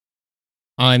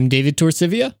I'm David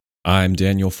Torsivia. I'm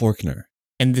Daniel Forkner.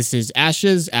 And this is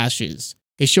Ashes, Ashes,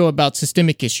 a show about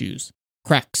systemic issues,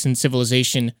 cracks in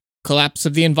civilization, collapse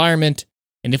of the environment,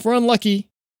 and if we're unlucky,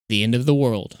 the end of the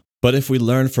world. But if we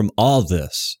learn from all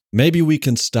this, maybe we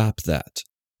can stop that.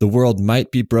 The world might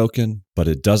be broken, but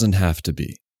it doesn't have to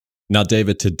be. Now,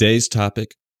 David, today's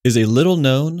topic is a little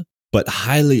known but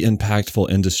highly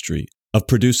impactful industry of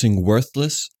producing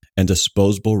worthless and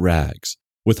disposable rags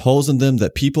with holes in them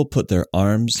that people put their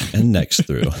arms and necks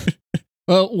through.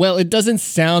 Well, it doesn't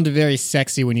sound very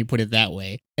sexy when you put it that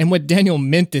way. And what Daniel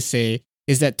meant to say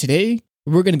is that today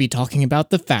we're going to be talking about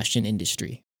the fashion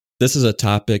industry. This is a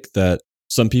topic that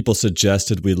some people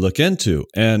suggested we look into.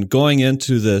 And going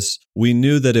into this, we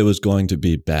knew that it was going to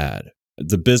be bad.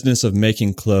 The business of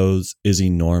making clothes is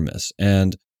enormous.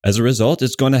 And as a result,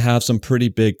 it's going to have some pretty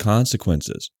big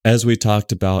consequences. As we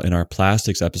talked about in our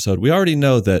plastics episode, we already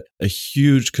know that a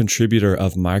huge contributor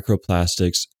of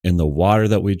microplastics in the water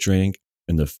that we drink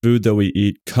and the food that we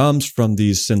eat comes from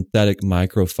these synthetic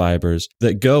microfibers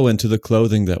that go into the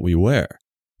clothing that we wear.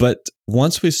 But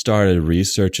once we started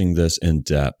researching this in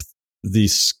depth, the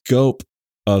scope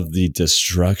of the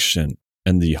destruction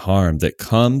and the harm that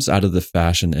comes out of the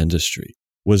fashion industry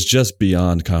was just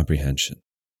beyond comprehension.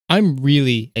 I'm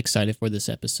really excited for this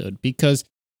episode because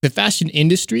the fashion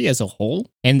industry as a whole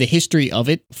and the history of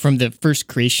it from the first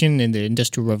creation in the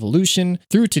Industrial Revolution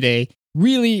through today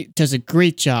really does a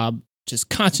great job just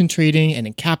concentrating and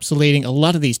encapsulating a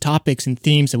lot of these topics and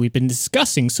themes that we've been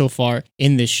discussing so far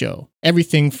in this show.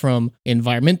 Everything from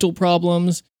environmental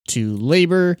problems to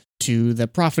labor, to the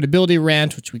profitability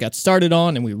rant, which we got started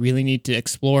on and we really need to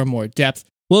explore more depth.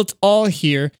 Well, it's all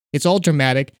here, it's all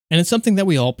dramatic, and it's something that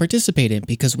we all participate in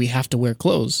because we have to wear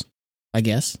clothes, I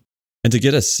guess. And to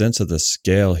get a sense of the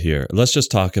scale here, let's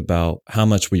just talk about how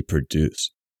much we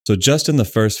produce. So just in the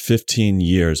first 15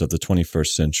 years of the 21st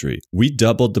century, we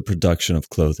doubled the production of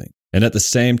clothing. And at the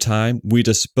same time, we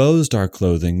disposed our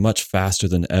clothing much faster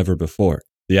than ever before.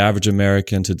 The average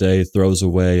American today throws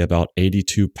away about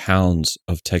 82 pounds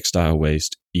of textile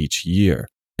waste each year.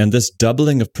 And this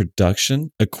doubling of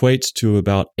production equates to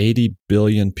about 80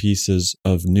 billion pieces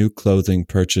of new clothing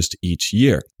purchased each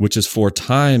year, which is 4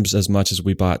 times as much as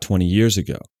we bought 20 years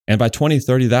ago. And by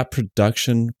 2030, that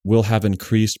production will have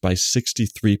increased by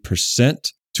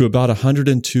 63% to about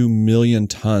 102 million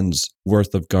tons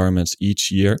worth of garments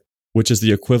each year, which is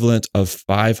the equivalent of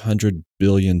 500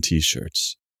 billion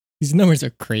t-shirts. These numbers are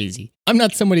crazy. I'm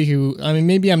not somebody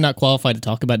maybe I'm not qualified to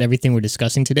talk about everything we're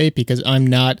discussing today because I'm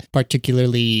not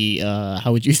particularly,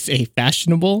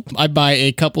 fashionable. I buy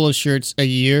a couple of shirts a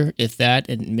year, if that,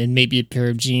 and maybe a pair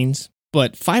of jeans.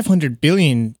 But 500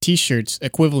 billion t-shirts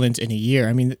equivalent in a year.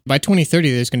 I mean, by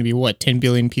 2030, there's going to be, 10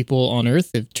 billion people on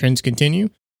Earth if trends continue?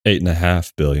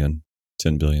 8.5 billion,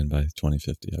 10 billion by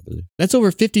 2050, I believe. That's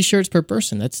over 50 shirts per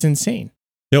person. That's insane.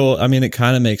 Yeah, well, I mean, it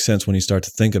kind of makes sense when you start to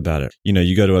think about it. You know,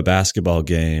 you go to a basketball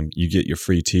game, you get your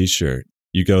free t-shirt.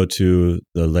 You go to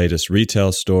the latest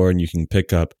retail store and you can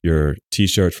pick up your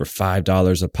t-shirts for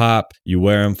 $5 a pop. You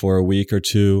wear them for a week or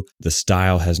two. The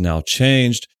style has now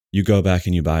changed. You go back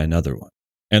and you buy another one.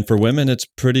 And for women, it's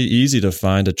pretty easy to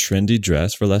find a trendy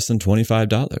dress for less than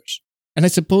 $25. And I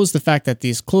suppose the fact that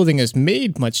this clothing is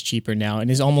made much cheaper now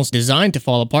and is almost designed to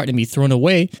fall apart and be thrown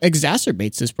away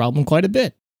exacerbates this problem quite a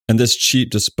bit. And this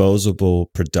cheap disposable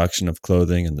production of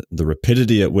clothing and the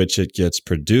rapidity at which it gets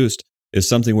produced is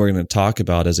something we're going to talk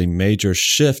about as a major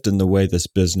shift in the way this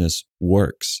business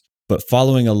works. But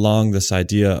following along this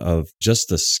idea of just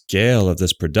the scale of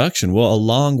this production, well,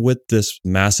 along with this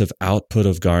massive output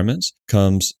of garments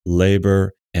comes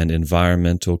labor and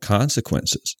environmental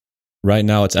consequences. Right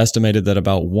now, it's estimated that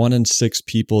about 1 in 6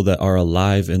 people that are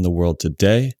alive in the world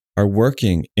today are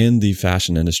working in the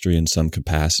fashion industry in some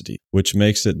capacity, which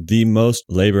makes it the most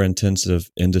labor-intensive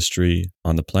industry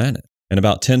on the planet. And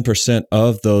about 10%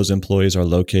 of those employees are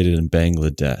located in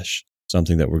Bangladesh,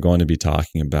 something that we're going to be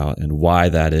talking about and why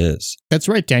that is. That's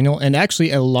right, Daniel. And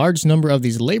actually, a large number of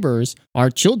these laborers are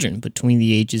children between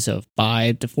the ages of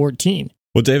 5 to 14.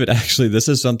 Well, David, actually, this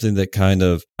is something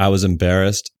that I was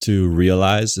embarrassed to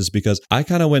realize is because I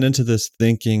kind of went into this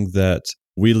thinking that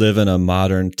we live in a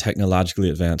modern, technologically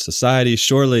advanced society.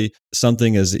 Surely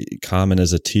something as common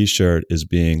as a t-shirt is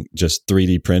being just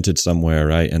 3D printed somewhere,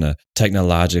 right, in a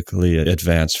technologically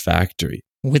advanced factory.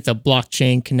 With a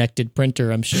blockchain connected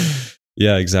printer, I'm sure.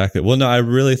 Yeah, exactly. Well, no, I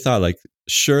really thought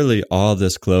surely all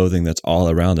this clothing that's all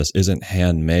around us isn't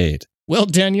handmade. Well,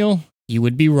 Daniel, you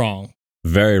would be wrong.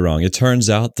 Very wrong. It turns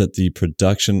out that the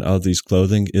production of these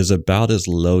clothing is about as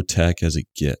low tech as it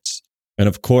gets. And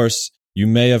of course, You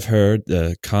may have heard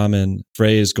the common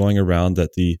phrase going around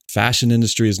that the fashion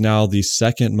industry is now the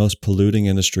second most polluting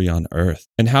industry on earth.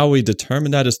 And how we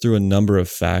determine that is through a number of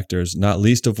factors, not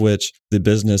least of which the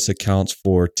business accounts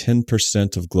for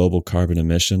 10% of global carbon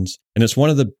emissions. And it's one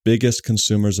of the biggest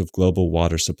consumers of global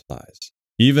water supplies.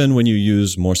 Even when you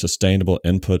use more sustainable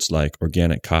inputs like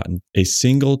organic cotton, a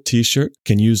single t-shirt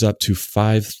can use up to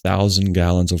 5,000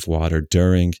 gallons of water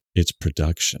during its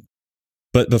production.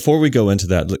 But before we go into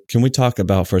that, can we talk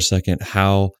about for a second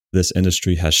how this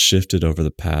industry has shifted over the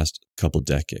past couple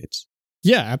decades?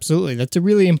 Yeah, absolutely. That's a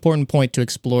really important point to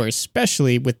explore,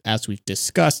 especially with, as we've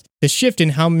discussed, the shift in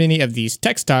how many of these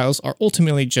textiles are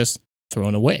ultimately just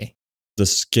thrown away. The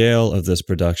scale of this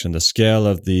production, the scale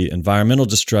of the environmental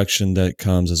destruction that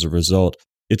comes as a result,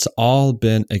 it's all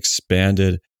been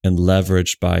expanded and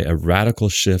leveraged by a radical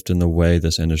shift in the way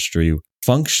this industry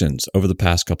functions over the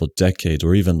past couple of decades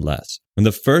or even less. And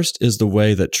the first is the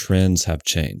way that trends have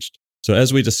changed. So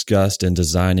as we discussed in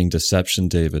Designing Deception,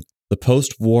 David, the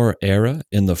post-war era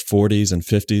in the 40s and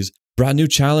 50s brought new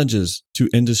challenges to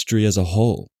industry as a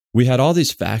whole. We had all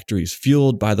these factories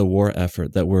fueled by the war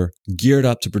effort that were geared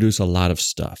up to produce a lot of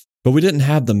stuff. But we didn't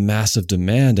have the massive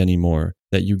demand anymore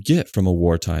that you get from a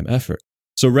wartime effort.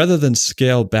 So rather than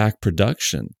scale back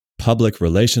production, public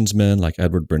relations men like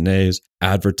Edward Bernays,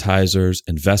 advertisers,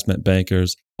 investment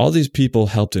bankers, all these people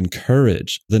helped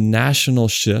encourage the national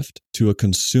shift to a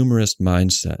consumerist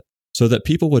mindset so that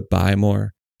people would buy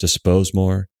more, dispose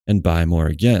more, and buy more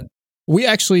again. We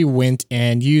actually went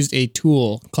and used a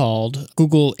tool called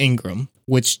Google Ingram,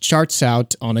 which charts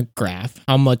out on a graph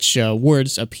how much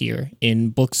words appear in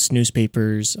books,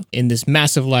 newspapers, in this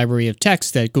massive library of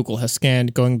text that Google has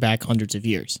scanned going back hundreds of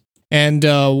years. And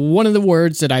one of the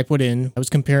words that I put in, I was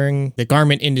comparing the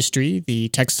garment industry, the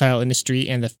textile industry,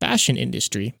 and the fashion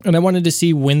industry. And I wanted to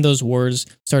see when those words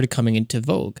started coming into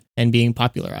vogue and being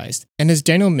popularized. And as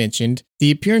Daniel mentioned,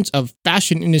 the appearance of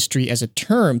fashion industry as a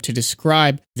term to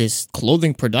describe this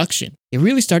clothing production, it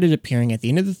really started appearing at the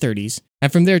end of the 30s, and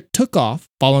from there took off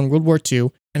following World War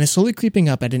II and is slowly creeping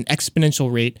up at an exponential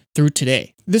rate through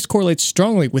today. This correlates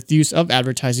strongly with the use of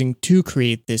advertising to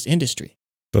create this industry.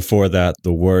 Before that,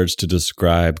 the words to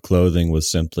describe clothing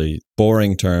was simply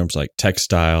boring terms like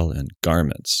textile and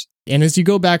garments. And as you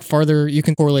go back farther, you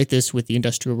can correlate this with the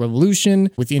Industrial Revolution,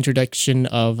 with the introduction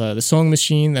of the sewing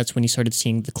machine. That's when you started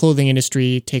seeing the clothing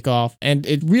industry take off. And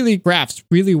it really graphs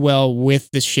really well with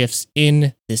the shifts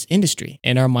in this industry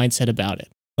and our mindset about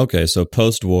it. Okay, so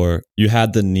post-war, you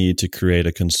had the need to create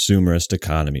a consumerist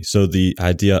economy. So the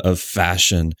idea of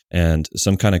fashion and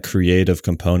some kind of creative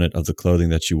component of the clothing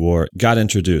that you wore got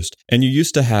introduced. And you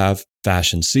used to have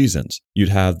fashion seasons. You'd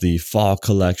have the fall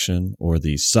collection or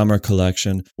the summer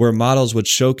collection where models would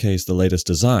showcase the latest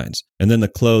designs. And then the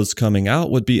clothes coming out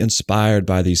would be inspired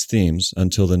by these themes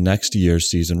until the next year's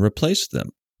season replaced them.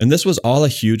 And this was all a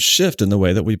huge shift in the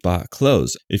way that we bought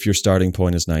clothes if your starting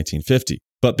point is 1950.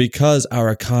 But because our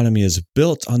economy is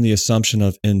built on the assumption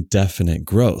of indefinite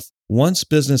growth, once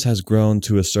business has grown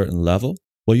to a certain level,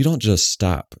 well, you don't just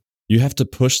stop. You have to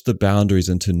push the boundaries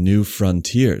into new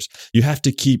frontiers. You have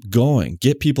to keep going,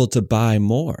 get people to buy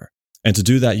more. And to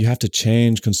do that, you have to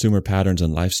change consumer patterns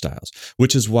and lifestyles,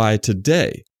 which is why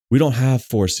today we don't have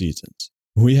 4 seasons.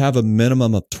 We have a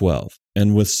minimum of 12.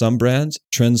 And with some brands,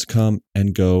 trends come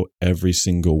and go every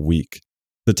single week.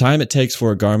 The time it takes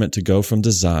for a garment to go from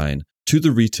design to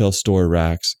the retail store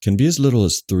racks can be as little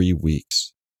as 3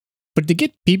 weeks. But to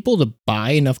get people to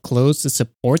buy enough clothes to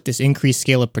support this increased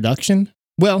scale of production,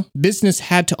 well, business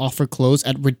had to offer clothes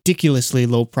at ridiculously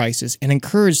low prices and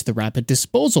encourage the rapid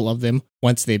disposal of them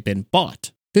once they've been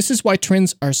bought. This is why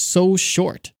trends are so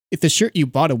short. If the shirt you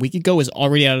bought a week ago is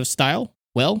already out of style,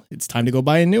 well, it's time to go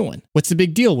buy a new one. What's the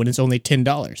big deal when it's only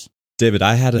 $10? David,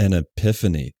 I had an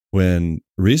epiphany when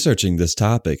researching this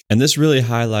topic, and this really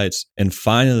highlights and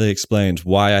finally explains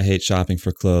why I hate shopping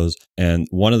for clothes, and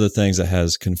one of the things that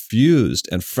has confused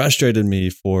and frustrated me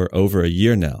for over a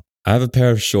year now. I have a pair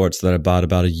of shorts that I bought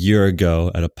about a year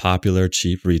ago at a popular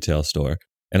cheap retail store,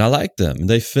 and I like them.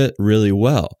 They fit really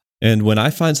well. And when I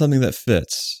find something that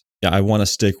fits, I want to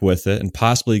stick with it and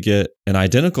possibly get an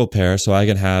identical pair so I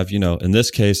can have, in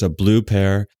this case, a blue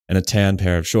pair and a tan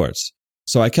pair of shorts.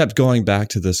 So I kept going back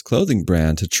to this clothing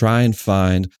brand to try and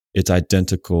find its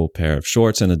identical pair of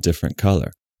shorts in a different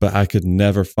color. But I could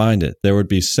never find it. There would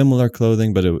be similar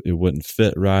clothing, but it wouldn't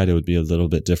fit right. It would be a little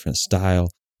bit different style.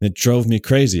 It drove me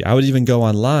crazy. I would even go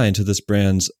online to this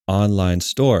brand's online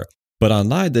store. But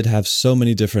online, they'd have so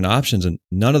many different options, and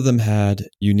none of them had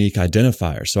unique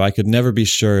identifiers. So I could never be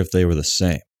sure if they were the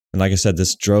same. And like I said,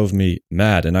 this drove me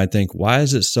mad. And I think, why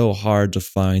is it so hard to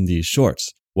find these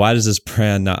shorts? Why does this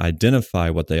brand not identify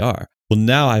what they are? Well,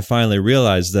 now I finally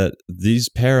realize that these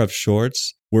pair of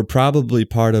shorts were probably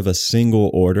part of a single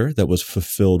order that was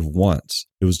fulfilled once.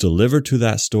 It was delivered to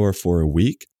that store for a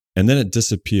week, and then it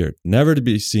disappeared, never to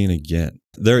be seen again.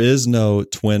 There is no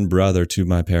twin brother to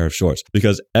my pair of shorts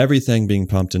because everything being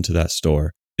pumped into that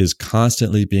store is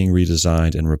constantly being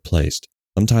redesigned and replaced,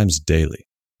 sometimes daily.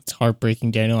 It's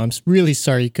heartbreaking, Daniel. I'm really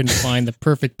sorry you couldn't find the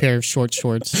perfect pair of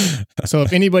shorts. So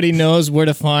if anybody knows where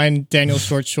to find Daniel's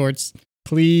shorts,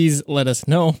 please let us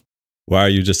know. Why are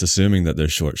you just assuming that they're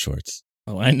shorts?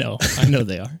 Oh, I know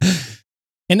they are.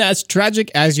 And as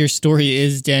tragic as your story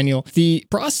is, Daniel, the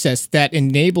process that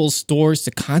enables stores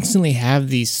to constantly have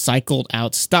these cycled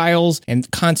out styles and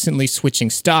constantly switching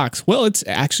stocks, well, it's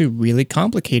actually really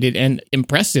complicated and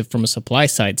impressive from a supply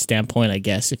side standpoint, I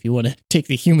guess, if you want to take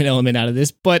the human element out of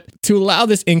this. But to allow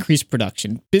this increased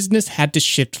production, business had to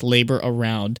shift labor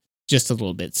around just a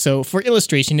little bit. So for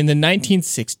illustration, in the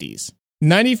 1960s,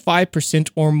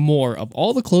 95% or more of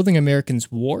all the clothing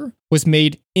Americans wore was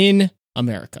made in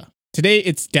America. Today,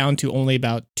 it's down to only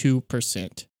about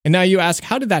 2%. And now you ask,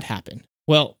 how did that happen?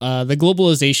 Well, the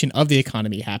globalization of the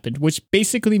economy happened, which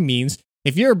basically means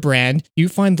if you're a brand, you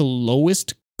find the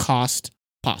lowest cost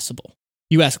possible.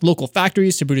 You ask local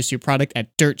factories to produce your product at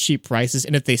dirt cheap prices,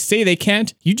 and if they say they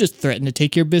can't, you just threaten to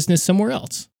take your business somewhere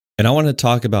else. And I want to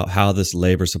talk about how this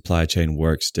labor supply chain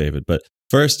works, David. But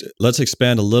first, let's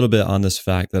expand a little bit on this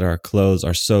fact that our clothes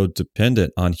are so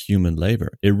dependent on human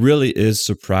labor. It really is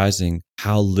surprising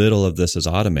how little of this is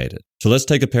automated. So let's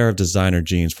take a pair of designer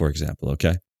jeans, for example,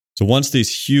 okay? So once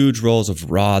these huge rolls of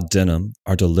raw denim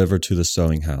are delivered to the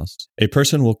sewing house, a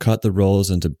person will cut the rolls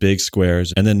into big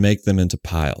squares and then make them into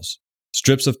piles.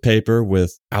 Strips of paper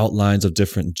with outlines of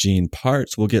different jean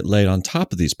parts will get laid on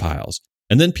top of these piles.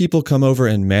 And then people come over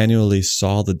and manually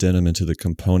saw the denim into the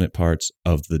component parts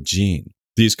of the jean.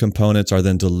 These components are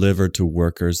then delivered to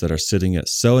workers that are sitting at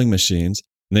sewing machines,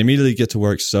 and they immediately get to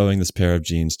work sewing this pair of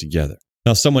jeans together.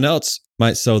 Now, someone else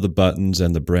might sew the buttons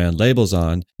and the brand labels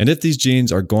on, and if these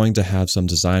jeans are going to have some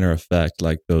designer effect,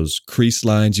 like those crease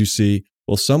lines you see,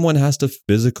 well, someone has to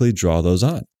physically draw those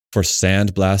on. For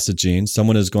sandblasted jeans,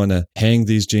 someone is going to hang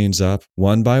these jeans up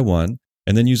one by one,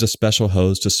 and then use a special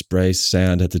hose to spray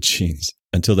sand at the jeans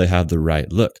until they have the right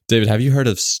look. David, have you heard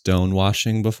of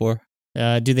stonewashing before?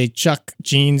 Do they chuck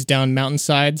jeans down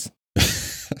mountainsides?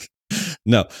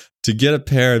 No. To get a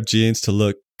pair of jeans to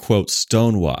look, quote,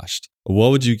 stonewashed,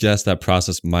 what would you guess that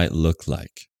process might look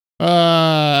like?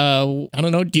 I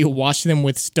don't know. Do you wash them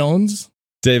with stones?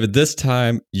 David, this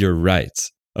time you're right.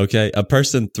 Okay, a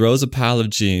person throws a pile of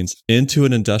jeans into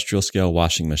an industrial scale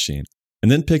washing machine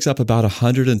and then picks up about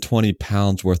 120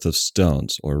 pounds worth of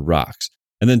stones or rocks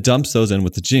and then dumps those in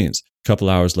with the jeans. A couple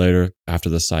hours later, after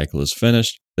the cycle is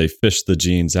finished, they fish the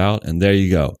jeans out and there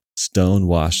you go,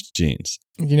 stone-washed jeans.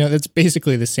 You know, that's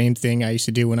basically the same thing I used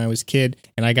to do when I was a kid,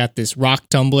 and I got this rock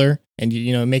tumbler, and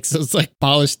it makes those like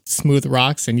polished, smooth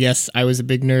rocks. And yes, I was a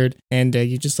big nerd, and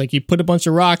you put a bunch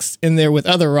of rocks in there with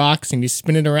other rocks, and you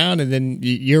spin it around, and then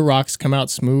your rocks come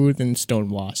out smooth and stone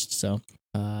washed. So,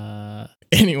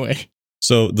 anyway.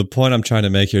 So the point I'm trying to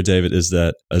make here, David, is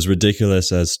that as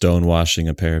ridiculous as stonewashing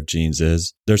a pair of jeans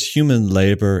is, there's human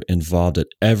labor involved at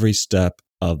every step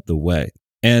of the way.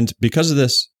 And because of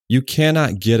this, you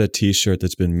cannot get a t-shirt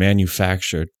that's been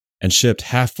manufactured and shipped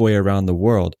halfway around the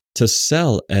world to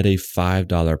sell at a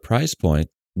 $5 price point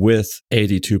with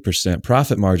 82%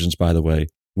 profit margins, by the way,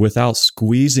 without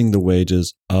squeezing the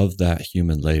wages of that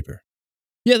human labor.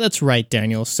 Yeah, that's right,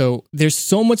 Daniel. So there's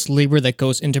so much labor that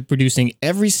goes into producing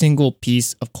every single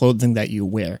piece of clothing that you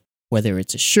wear, whether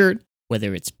it's a shirt,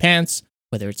 whether it's pants,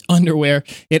 whether it's underwear.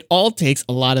 It all takes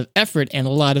a lot of effort and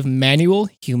a lot of manual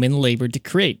human labor to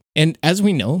create. And as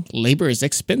we know, labor is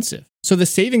expensive. So the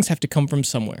savings have to come from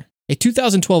somewhere. A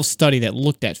 2012 study that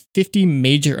looked at 50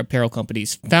 major apparel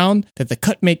companies found that the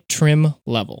cut, make, trim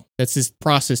level, that's this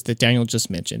process that Daniel just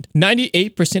mentioned,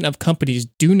 98% of companies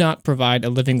do not provide a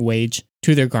living wage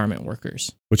to their garment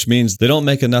workers. Which means they don't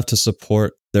make enough to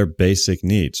support their basic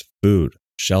needs: food,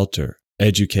 shelter,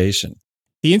 education.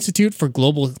 The Institute for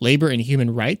Global Labor and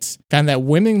Human Rights found that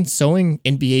women sewing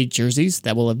NBA jerseys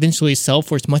that will eventually sell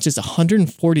for as much as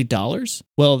 $140,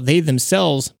 well, they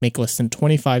themselves make less than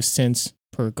 25 cents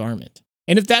per garment.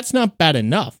 And if that's not bad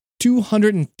enough,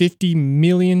 250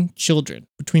 million children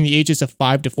between the ages of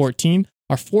 5 to 14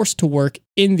 are forced to work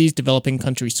in these developing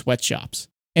country sweatshops.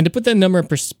 And to put that number in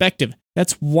perspective,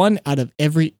 that's 1 out of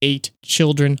every 8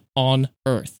 children on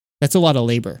Earth. That's a lot of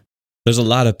labor. There's a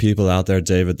lot of people out there,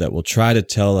 David, that will try to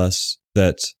tell us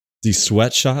that these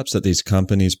sweatshops that these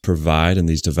companies provide in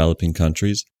these developing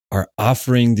countries, are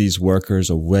offering these workers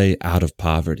a way out of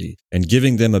poverty and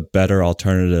giving them a better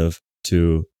alternative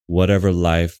to whatever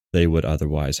life they would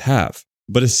otherwise have.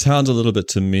 But it sounds a little bit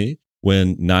to me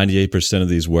when 98% of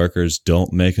these workers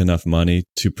don't make enough money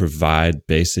to provide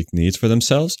basic needs for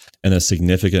themselves, and a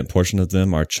significant portion of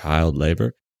them are child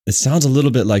labor. It sounds a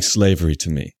little bit like slavery to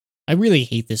me. I really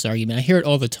hate this argument. I hear it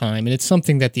all the time, and it's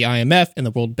something that the IMF and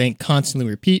the World Bank constantly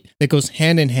repeat that goes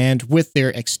hand in hand with their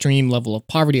extreme level of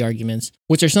poverty arguments,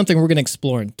 which are something we're going to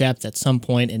explore in depth at some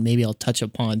point, and maybe I'll touch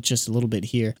upon just a little bit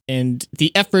here. And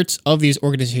the efforts of these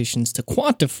organizations to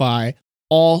quantify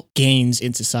all gains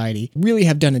in society really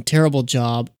have done a terrible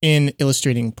job in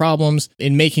illustrating problems,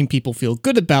 in making people feel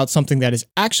good about something that is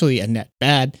actually a net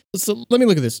bad. So let me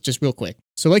look at this just real quick.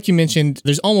 So like you mentioned,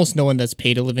 there's almost no one that's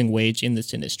paid a living wage in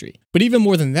this industry. But even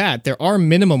more than that, there are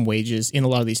minimum wages in a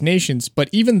lot of these nations, but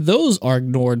even those are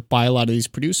ignored by a lot of these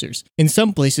producers. In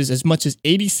some places, as much as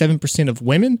 87% of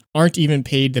women aren't even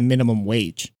paid the minimum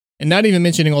wage. And not even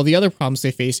mentioning all the other problems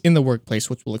they face in the workplace,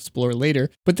 which we'll explore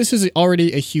later. But this is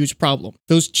already a huge problem.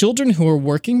 Those children who are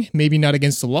working, maybe not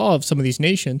against the law of some of these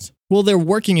nations, well, they're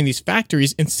working in these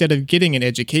factories instead of getting an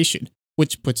education,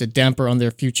 which puts a damper on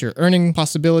their future earning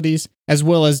possibilities, as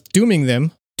well as dooming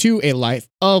them to a life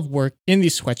of work in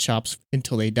these sweatshops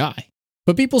until they die.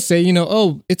 But people say,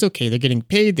 oh, it's okay. They're getting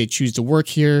paid. They choose to work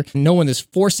here. No one is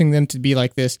forcing them to be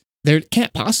like this. There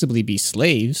can't possibly be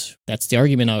slaves. That's the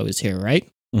argument I always hear, right?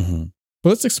 Mm-hmm. But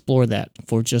let's explore that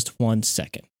for just 1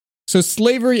 second. So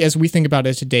slavery, as we think about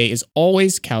it today, is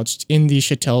always couched in the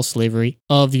chattel slavery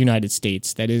of the United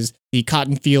States. That is the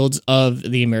cotton fields of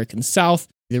the American South,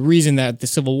 the reason that the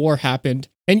Civil War happened.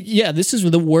 And yeah, this is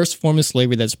the worst form of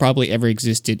slavery that's probably ever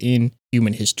existed in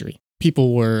human history.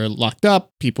 People were locked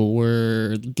up. People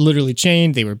were literally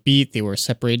chained. They were beat. They were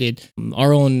separated.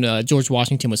 Our own George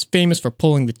Washington was famous for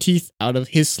pulling the teeth out of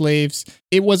his slaves.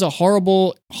 It was a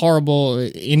horrible, horrible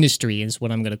industry is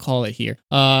what I'm going to call it here.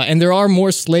 And there are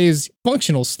more slaves,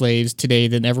 functional slaves today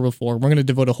than ever before. We're going to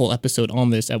devote a whole episode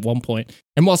on this at one point.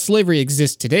 And while slavery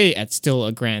exists today at still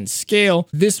a grand scale,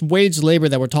 this wage labor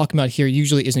that we're talking about here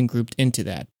usually isn't grouped into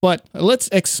that. But let's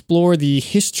explore the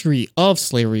history of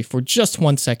slavery for just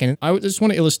 1 second. I just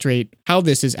want to illustrate how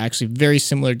this is actually very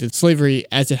similar to slavery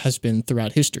as it has been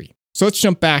throughout history. So let's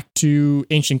jump back to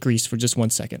ancient Greece for just 1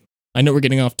 second. I know we're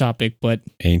getting off topic, but...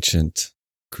 Ancient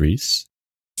Greece?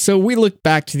 So we look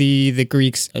back to the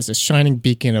Greeks as a shining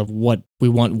beacon of what we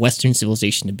want Western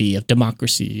civilization to be, of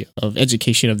democracy, of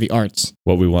education, of the arts.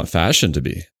 What we want fashion to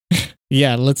be.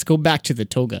 Yeah, let's go back to the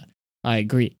toga. I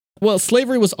agree. Well,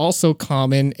 slavery was also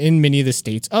common in many of the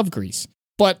states of Greece.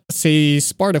 But say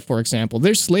Sparta, for example,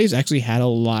 their slaves actually had a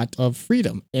lot of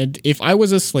freedom. And if I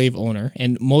was a slave owner,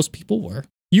 and most people were,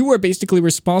 you were basically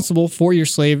responsible for your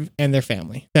slave and their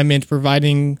family. That meant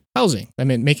providing housing. That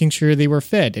meant making sure they were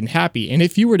fed and happy. And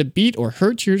if you were to beat or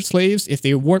hurt your slaves, if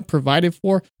they weren't provided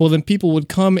for, well, then people would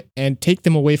come and take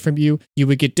them away from you. You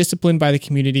would get disciplined by the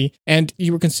community, and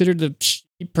you were considered a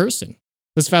shitty person.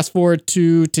 Let's fast forward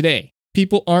to today.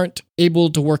 People aren't able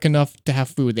to work enough to have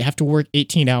food. They have to work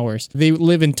 18 hours. They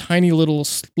live in tiny little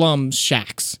slum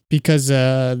shacks because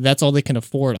that's all they can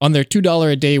afford on their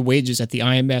 $2 a day wages that the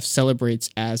IMF celebrates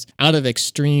as out of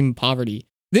extreme poverty.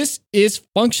 This is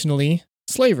functionally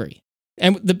slavery.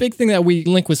 And the big thing that we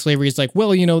link with slavery is like,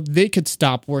 well, they could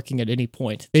stop working at any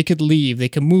point. They could leave. They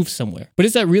could move somewhere. But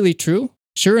is that really true?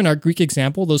 Sure, in our Greek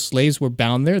example, those slaves were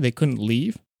bound there. They couldn't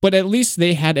leave. But at least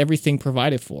they had everything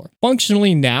provided for.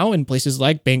 Functionally now, in places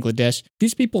like Bangladesh,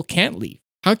 these people can't leave.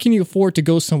 How can you afford to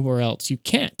go somewhere else? You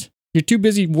can't. You're too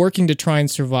busy working to try and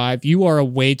survive. You are a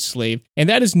wage slave. And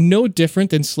that is no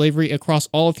different than slavery across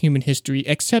all of human history,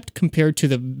 except compared to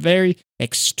the very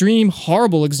extreme,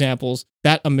 horrible examples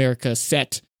that America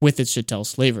set with its chattel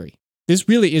slavery. This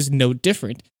really is no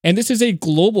different. And this is a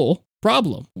global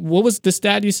problem. What was the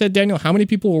stat you said, Daniel? How many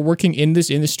people were working in this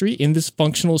industry, in this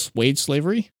functional wage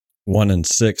slavery? 1 in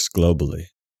 6 globally.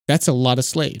 That's a lot of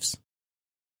slaves.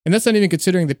 And that's not even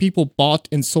considering the people bought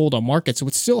and sold on markets,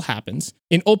 which still happens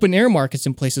in open air markets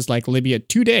in places like Libya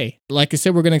today. Like I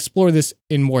said, we're going to explore this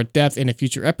in more depth in a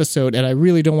future episode, and I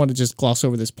really don't want to just gloss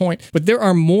over this point, but there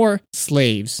are more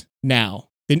slaves now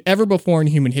than ever before in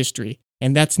human history.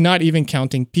 And that's not even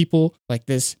counting people like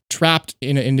this trapped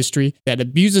in an industry that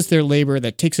abuses their labor,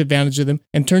 that takes advantage of them,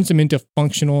 and turns them into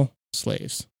functional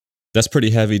slaves. That's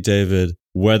pretty heavy, David.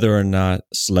 Whether or not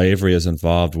slavery is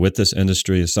involved with this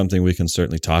industry is something we can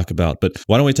certainly talk about. But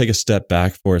why don't we take a step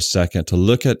back for a second to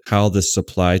look at how this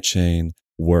supply chain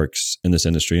works in this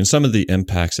industry and some of the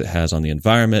impacts it has on the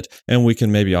environment. And we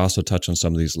can maybe also touch on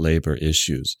some of these labor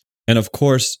issues. And of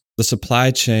course, the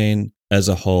supply chain as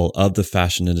a whole of the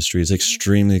fashion industry is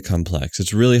extremely complex.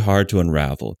 It's really hard to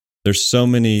unravel. There's so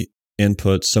many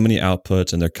inputs, so many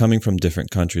outputs, and they're coming from different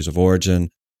countries of origin.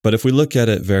 But if we look at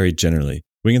it very generally,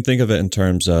 we can think of it in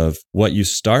terms of what you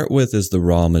start with is the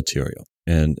raw material.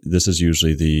 And this is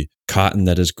usually the cotton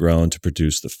that is grown to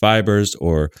produce the fibers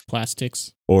or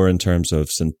plastics. Or in terms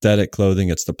of synthetic clothing,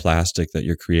 it's the plastic that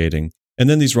you're creating. And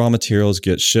then these raw materials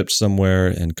get shipped somewhere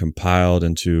and compiled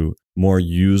into more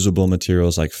usable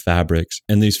materials like fabrics.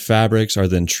 And these fabrics are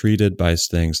then treated by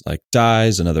things like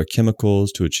dyes and other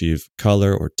chemicals to achieve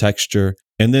color or texture.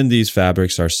 And then these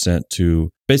fabrics are sent to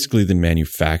basically the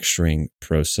manufacturing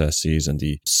processes and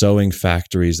the sewing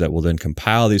factories that will then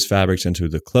compile these fabrics into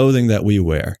the clothing that we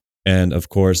wear. And of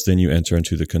course, then you enter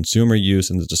into the consumer use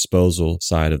and the disposal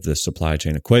side of this supply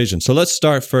chain equation. So let's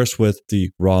start first with the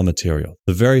raw material,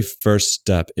 the very first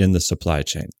step in the supply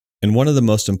chain. And one of the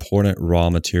most important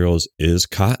raw materials is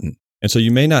cotton. And so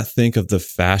you may not think of the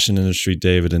fashion industry,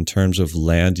 David, in terms of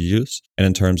land use and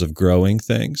in terms of growing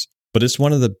things, but it's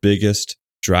one of the biggest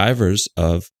drivers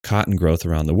of cotton growth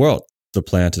around the world. The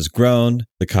plant is grown,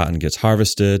 the cotton gets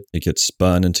harvested, it gets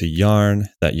spun into yarn,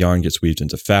 that yarn gets weaved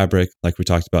into fabric, like we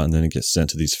talked about, and then it gets sent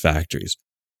to these factories.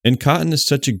 And cotton is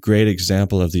such a great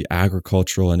example of the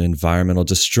agricultural and environmental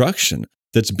destruction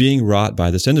that's being wrought by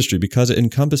this industry because it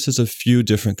encompasses a few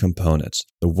different components: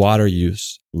 the water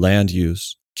use, land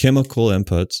use, chemical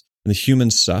inputs, and the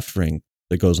human suffering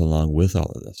that goes along with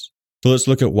all of this. So let's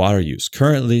look at water use.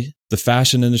 Currently, the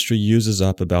fashion industry uses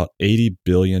up about 80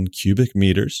 billion cubic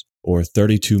meters or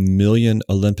 32 million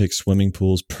Olympic swimming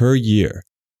pools per year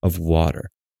of water.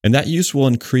 And that use will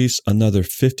increase another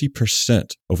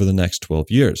 50% over the next 12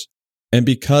 years. And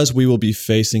because we will be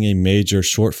facing a major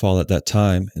shortfall at that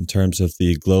time in terms of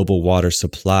the global water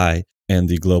supply and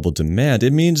the global demand,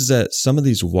 it means that some of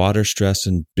these water-stressed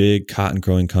and big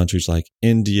cotton-growing countries like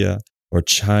India or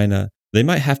China, they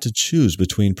might have to choose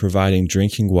between providing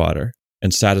drinking water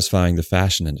and satisfying the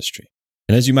fashion industry.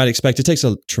 And as you might expect, it takes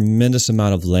a tremendous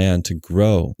amount of land to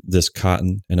grow this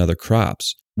cotton and other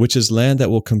crops, which is land that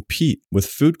will compete with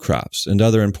food crops and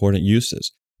other important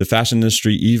uses. The fashion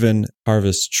industry even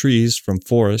harvests trees from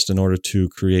forests in order to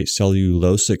create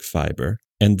cellulosic fiber.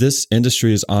 And this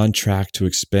industry is on track to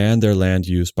expand their land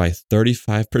use by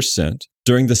 35%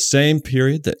 during the same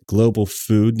period that global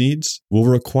food needs will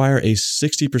require a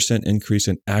 60% increase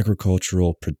in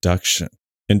agricultural production.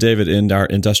 And David, in our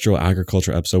industrial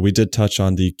agriculture episode, we did touch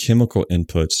on the chemical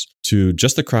inputs to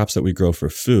just the crops that we grow for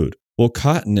food. Well,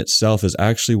 cotton itself is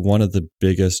actually one of the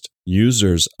biggest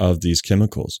users of these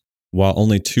chemicals. While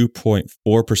only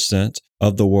 2.4%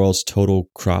 of the world's total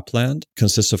cropland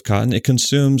consists of cotton, it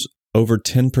consumes over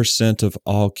 10% of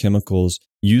all chemicals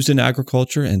used in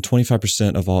agriculture and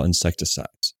 25% of all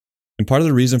insecticides. And part of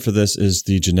the reason for this is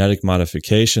the genetic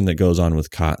modification that goes on with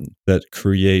cotton that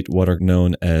create what are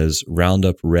known as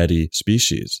Roundup-ready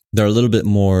species. They're a little bit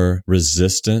more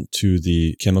resistant to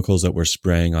the chemicals that we're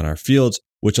spraying on our fields,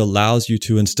 which allows you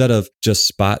to, instead of just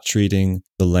spot treating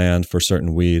the land for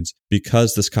certain weeds,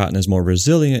 because this cotton is more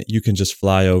resilient, you can just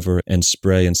fly over and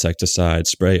spray insecticides,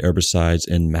 spray herbicides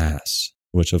in mass,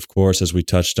 which of course, as we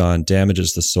touched on,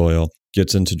 damages the soil,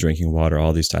 gets into drinking water,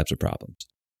 all these types of problems.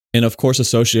 And of course,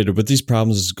 associated with these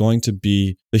problems is going to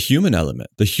be the human element,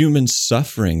 the human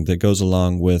suffering that goes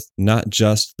along with not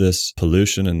just this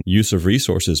pollution and use of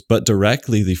resources, but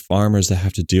directly the farmers that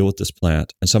have to deal with this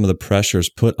plant and some of the pressures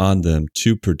put on them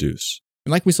to produce.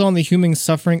 And like we saw in the human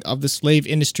suffering of the slave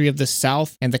industry of the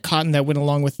South and the cotton that went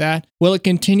along with that, well, it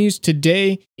continues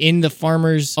today in the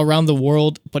farmers around the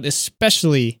world, but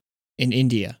especially in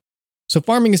India. So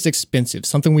farming is expensive,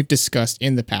 something we've discussed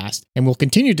in the past and will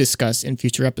continue to discuss in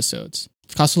future episodes.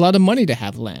 It costs a lot of money to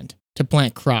have land, to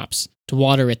plant crops, to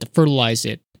water it, to fertilize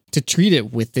it, to treat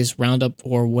it with this Roundup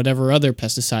or whatever other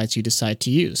pesticides you decide to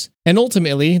use. And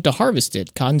ultimately, to harvest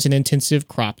it. Cotton's an intensive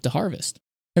crop to harvest.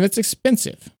 And it's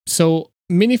expensive. So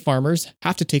many farmers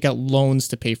have to take out loans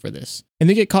to pay for this. And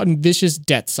they get caught in vicious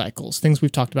debt cycles, things we've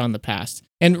talked about in the past.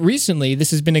 And recently,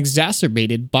 this has been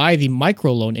exacerbated by the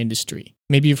microloan industry.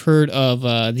 Maybe you've heard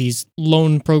of these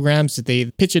loan programs that they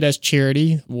pitch it as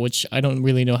charity, which I don't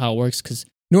really know how it works because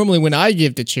normally when I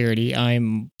give to charity,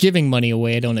 I'm giving money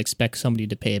away. I don't expect somebody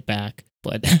to pay it back.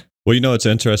 But well, it's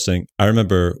interesting. I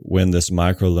remember when this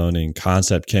microloaning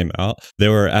concept came out,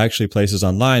 there were actually places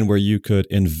online where you could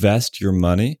invest your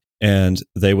money and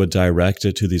they would direct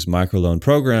it to these microloan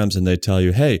programs and they'd tell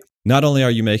you, hey, not only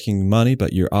are you making money,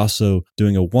 but you're also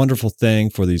doing a wonderful thing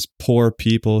for these poor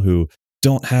people who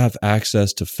don't have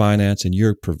access to finance and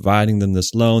you're providing them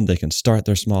this loan. They can start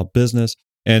their small business.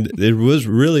 And it was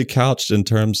really couched in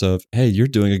terms of, hey, you're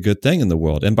doing a good thing in the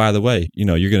world. And by the way,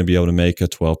 you're going to be able to make a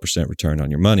 12% return on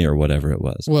your money or whatever it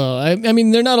was. Well, I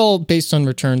mean, they're not all based on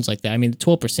returns like that. I mean,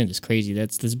 12% is crazy.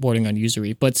 That's bordering on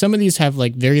usury. But some of these have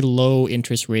like very low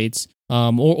interest rates.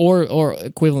 Or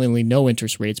equivalently no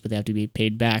interest rates, but they have to be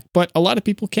paid back. But a lot of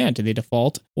people can't, and they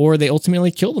default, or they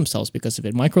ultimately kill themselves because of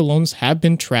it. Microloans have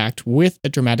been tracked with a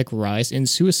dramatic rise in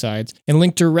suicides and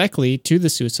linked directly to the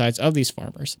suicides of these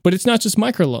farmers. But it's not just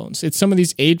microloans. It's some of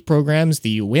these aid programs,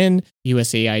 the UN,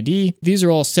 USAID. These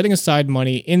are all setting aside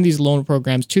money in these loan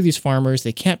programs to these farmers.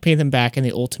 They can't pay them back, and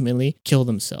they ultimately kill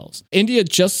themselves. India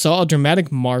just saw a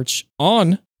dramatic march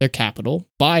on their capital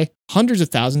by hundreds of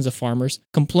thousands of farmers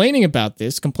complaining about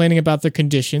this, complaining about their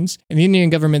conditions. And the Indian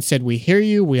government said, we hear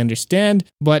you, we understand,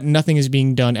 but nothing is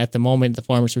being done at the moment. The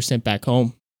farmers were sent back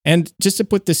home. And just to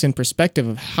put this in perspective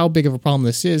of how big of a problem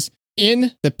this is,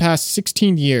 in the past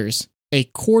 16 years,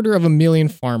 250,000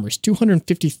 farmers,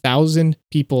 250,000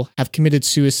 people have committed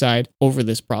suicide over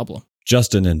this problem.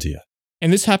 Just in India.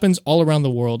 And this happens all around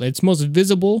the world. It's most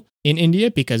visible in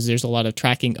India because there's a lot of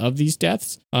tracking of these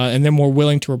deaths, and they're more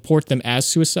willing to report them as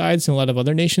suicides than a lot of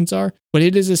other nations are. But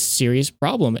it is a serious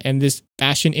problem, and this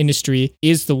fashion industry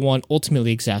is the one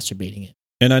ultimately exacerbating it.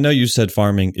 And I know you said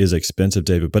farming is expensive,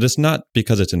 David, but it's not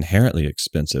because it's inherently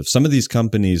expensive. Some of these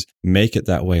companies make it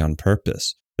that way on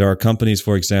purpose. There are companies,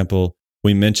 for example,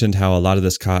 we mentioned how a lot of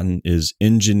this cotton is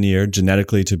engineered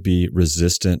genetically to be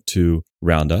resistant to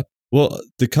Roundup. Well,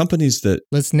 the companies that...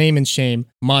 Let's name and shame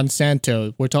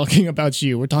Monsanto. We're talking about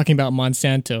you. We're talking about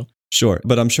Monsanto. Sure,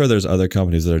 but I'm sure there's other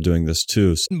companies that are doing this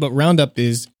too. But Roundup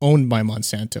is owned by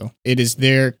Monsanto. It is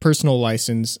their personal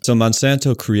license. So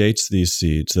Monsanto creates these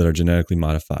seeds that are genetically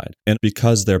modified. And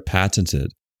because they're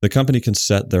patented, the company can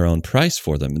set their own price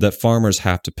for them that farmers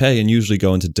have to pay and usually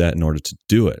go into debt in order to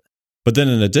do it. But then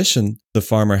in addition, the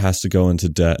farmer has to go into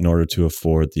debt in order to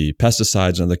afford the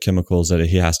pesticides and other chemicals that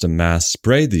he has to mass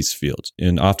spray these fields,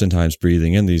 and oftentimes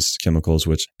breathing in these chemicals,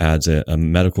 which adds a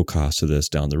medical cost to this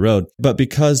down the road. But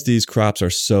because these crops are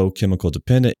so chemical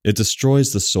dependent, it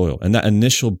destroys the soil. And that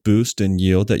initial boost in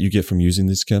yield that you get from using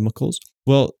these chemicals,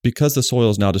 well, because the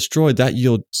soil is now destroyed, that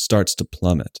yield starts to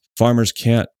plummet. Farmers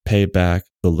can't pay back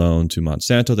the loan to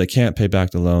Monsanto. They can't pay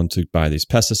back the loan to buy these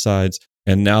pesticides.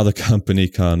 And now the company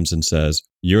comes and says,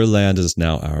 your land is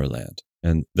now our land.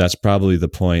 And that's probably the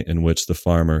point in which the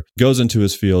farmer goes into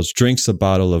his fields, drinks a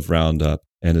bottle of Roundup,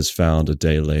 and is found a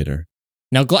day later.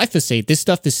 Now, glyphosate, this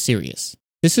stuff is serious.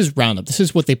 This is Roundup. This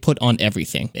is what they put on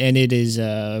everything. And it is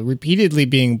repeatedly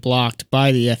being blocked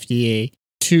by the FDA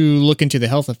to look into the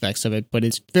health effects of it, but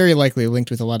it's very likely linked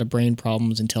with a lot of brain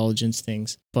problems, intelligence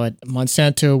things. But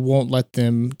Monsanto won't let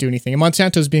them do anything. And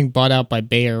Monsanto is being bought out by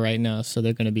Bayer right now, so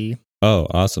they're going to be... Oh,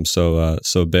 awesome.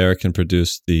 So Bayer can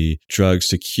produce the drugs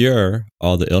to cure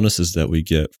all the illnesses that we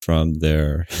get from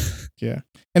their... Yeah.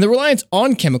 And the reliance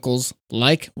on chemicals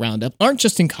like Roundup aren't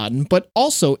just in cotton, but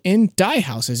also in dye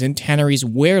houses and tanneries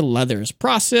where leather is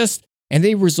processed, and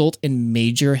they result in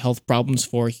major health problems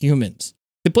for humans.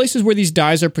 The places where these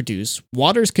dyes are produced,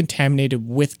 water is contaminated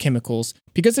with chemicals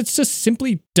because it's just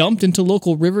simply dumped into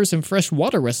local rivers and fresh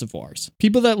water reservoirs.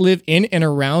 People that live in and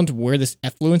around where this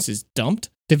effluence is dumped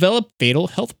develop fatal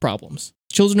health problems.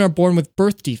 Children are born with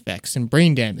birth defects and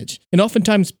brain damage, and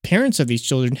oftentimes parents of these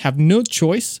children have no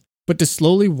choice but to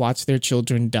slowly watch their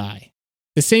children die.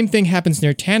 The same thing happens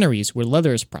near tanneries where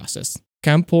leather is processed.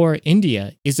 Kanpur,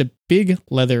 India, is a big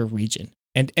leather region.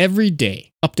 And every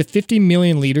day, up to 50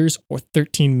 million liters or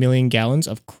 13 million gallons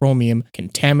of chromium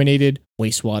contaminated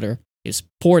wastewater is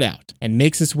poured out and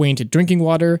makes its way into drinking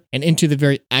water and into the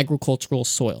very agricultural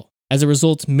soil. As a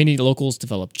result, many locals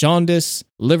develop jaundice,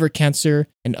 liver cancer,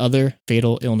 and other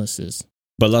fatal illnesses.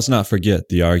 But let's not forget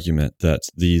the argument that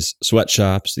these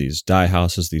sweatshops, these dye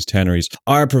houses, these tanneries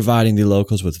are providing the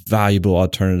locals with valuable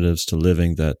alternatives to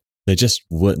living that they just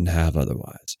wouldn't have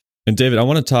otherwise. And David, I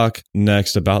want to talk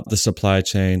next about the supply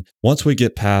chain. Once we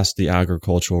get past the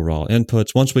agricultural raw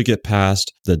inputs, once we get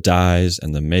past the dyes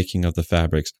and the making of the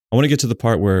fabrics, I want to get to the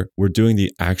part where we're doing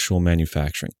the actual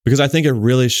manufacturing, because I think it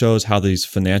really shows how these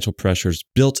financial pressures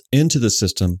built into the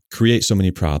system create so many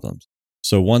problems.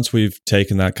 So once we've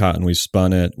taken that cotton, we've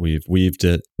spun it, we've weaved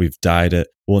it, we've dyed it.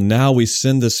 Well, now we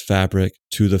send this fabric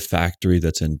to the factory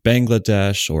that's in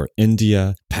Bangladesh or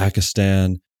India,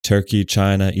 Pakistan, Turkey,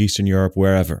 China, Eastern Europe,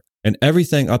 wherever. And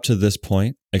everything up to this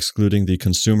point, excluding the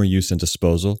consumer use and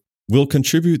disposal, will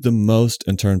contribute the most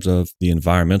in terms of the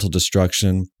environmental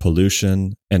destruction,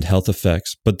 pollution, and health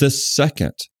effects. But this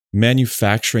second,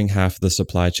 manufacturing half of the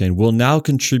supply chain will now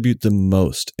contribute the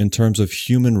most in terms of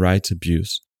human rights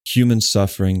abuse, human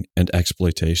suffering, and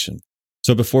exploitation.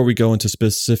 So before we go into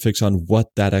specifics on what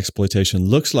that exploitation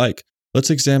looks like, let's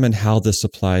examine how the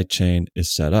supply chain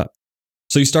is set up.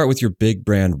 So you start with your big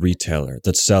brand retailer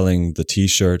that's selling the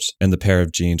t-shirts and the pair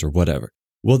of jeans or whatever.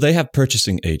 Well, they have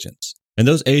purchasing agents, and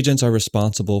those agents are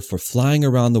responsible for flying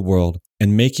around the world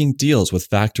and making deals with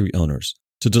factory owners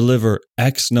to deliver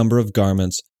X number of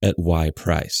garments at Y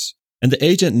price. And the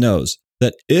agent knows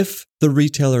that if the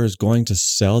retailer is going to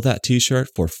sell that t-shirt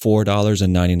for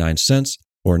 $4.99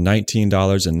 or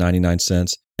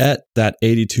 $19.99 at that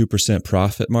 82%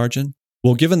 profit margin,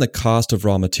 well, given the cost of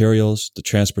raw materials, the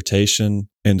transportation,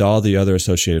 and all the other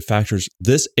associated factors,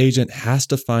 this agent has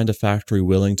to find a factory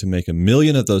willing to make 1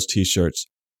 million of those t-shirts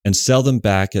and sell them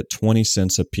back at 20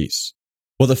 cents a piece.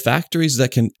 Well, the factories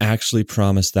that can actually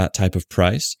promise that type of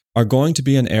price are going to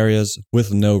be in areas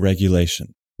with no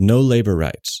regulation, no labor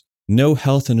rights, no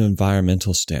health and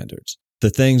environmental standards, the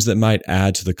things that might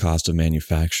add to the cost of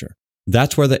manufacture.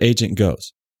 That's where the agent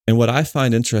goes. And what I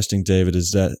find interesting, David,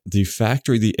 is that the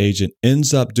factory the agent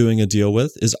ends up doing a deal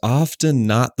with is often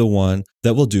not the one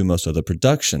that will do most of the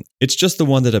production. It's just the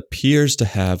one that appears to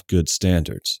have good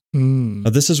standards. Now,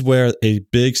 this is where a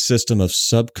big system of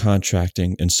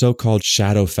subcontracting and so-called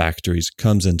shadow factories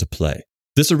comes into play.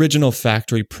 This original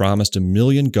factory promised 1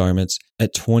 million garments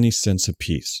at 20 cents a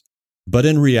piece. But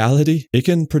in reality, it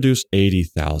can produce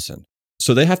 80,000.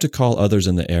 So they have to call others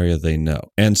in the area they know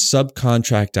and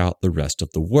subcontract out the rest of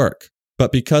the work.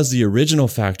 But because the original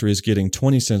factory is getting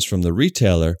 20 cents from the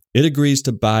retailer, it agrees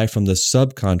to buy from the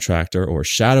subcontractor or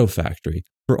shadow factory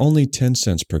for only 10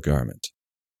 cents per garment.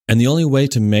 And the only way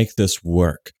to make this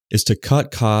work is to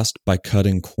cut cost by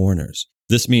cutting corners.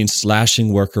 This means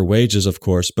slashing worker wages, of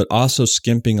course, but also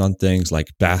skimping on things like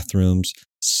bathrooms,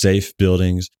 safe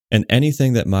buildings, and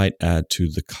anything that might add to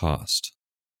the cost.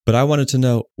 But I wanted to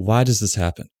know, why does this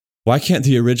happen? Why can't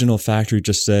the original factory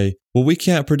just say, well, we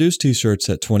can't produce t-shirts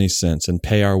at 20 cents and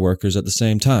pay our workers at the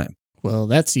same time? Well,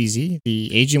 that's easy. The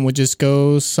agent would just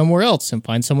go somewhere else and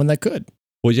find someone that could.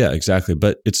 Well, yeah, exactly.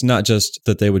 But it's not just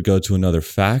that they would go to another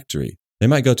factory. They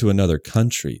might go to another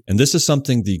country. And this is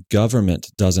something the government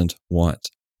doesn't want.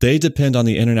 They depend on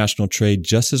the international trade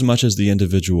just as much as the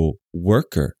individual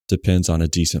worker depends on a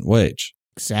decent wage.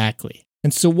 Exactly.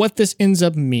 And so what this ends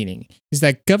up meaning is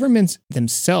that governments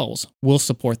themselves will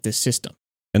support this system.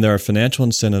 And there are financial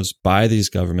incentives by these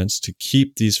governments to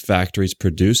keep these factories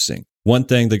producing. One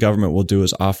thing the government will do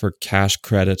is offer cash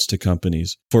credits to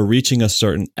companies for reaching a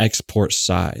certain export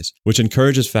size, which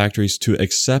encourages factories to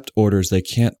accept orders they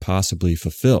can't possibly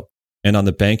fulfill. And on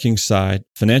the banking side,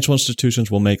 financial institutions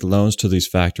will make loans to these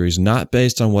factories not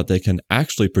based on what they can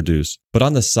actually produce, but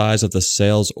on the size of the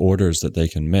sales orders that they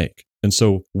can make. And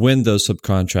so when those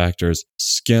subcontractors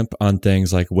skimp on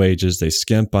things like wages, they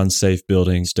skimp on safe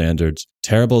building standards,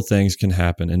 terrible things can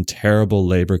happen and terrible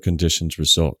labor conditions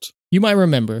result. You might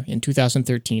remember in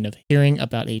 2013 of hearing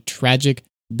about a tragic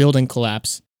building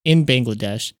collapse in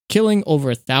Bangladesh, killing over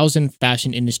 1,000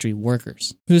 fashion industry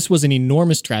workers. This was an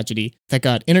enormous tragedy that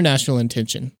got international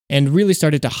attention and really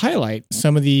started to highlight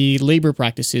some of the labor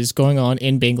practices going on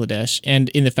in Bangladesh and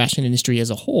in the fashion industry as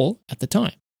a whole at the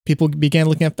time. People began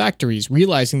looking at factories,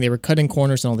 realizing they were cutting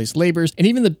corners on all these labors, and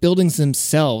even the buildings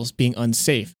themselves being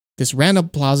unsafe. This Rana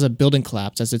Plaza building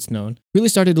collapse, as it's known, really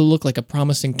started to look like a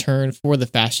promising turn for the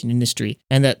fashion industry,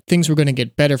 and that things were going to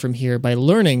get better from here by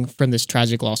learning from this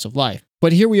tragic loss of life.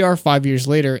 But here we are 5 years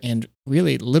later, and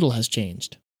really little has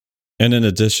changed. And in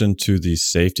addition to these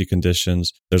safety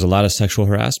conditions, there's a lot of sexual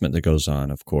harassment that goes on,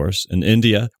 of course. In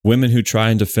India, women who try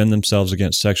and defend themselves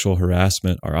against sexual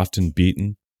harassment are often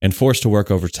beaten and forced to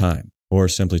work overtime or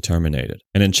simply terminated.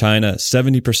 And in China,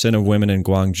 70% of women in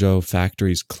Guangzhou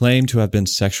factories claim to have been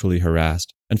sexually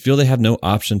harassed and feel they have no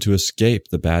option to escape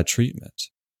the bad treatment.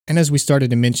 And as we started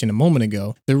to mention a moment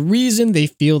ago, the reason they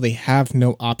feel they have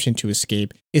no option to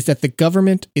escape is that the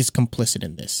government is complicit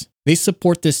in this. They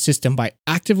support this system by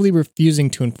actively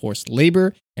refusing to enforce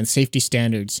labor and safety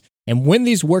standards. And when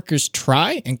these workers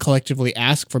try and collectively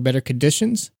ask for better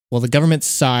conditions, well, the government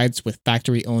sides with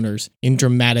factory owners in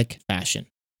dramatic fashion.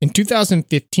 In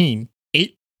 2015,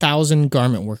 8,000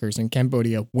 garment workers in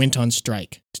Cambodia went on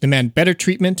strike to demand better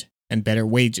treatment and better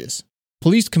wages.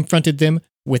 Police confronted them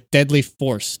with deadly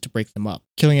force to break them up,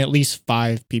 killing at least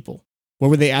 5 people. What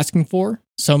were they asking for?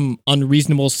 Some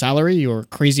unreasonable salary or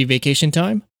crazy vacation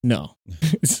time? No.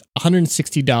 It's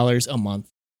 $160 a month.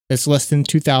 That's less than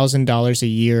 $2,000 a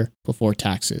year before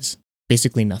taxes.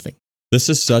 Basically nothing. This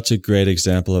is such a great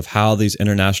example of how these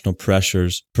international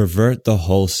pressures pervert the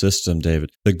whole system, David.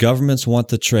 The governments want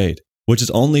the trade, which is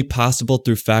only possible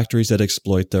through factories that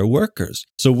exploit their workers.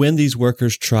 So when these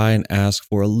workers try and ask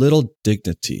for a little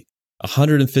dignity,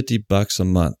 $150 a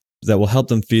month, that will help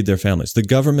them feed their families. The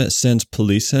government sends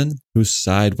police in who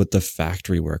side with the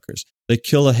factory workers. They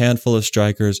kill a handful of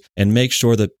strikers and make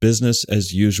sure that business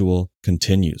as usual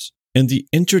continues. And the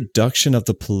introduction of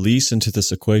the police into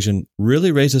this equation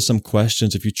really raises some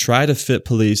questions if you try to fit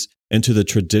police into the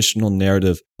traditional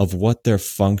narrative of what their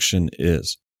function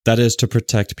is. That is, to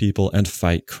protect people and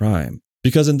fight crime.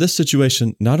 Because in this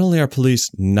situation, not only are police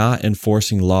not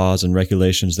enforcing laws and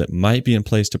regulations that might be in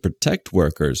place to protect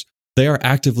workers, they are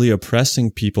actively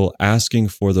oppressing people asking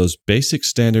for those basic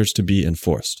standards to be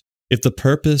enforced. If the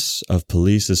purpose of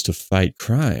police is to fight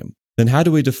crime, then how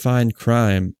do we define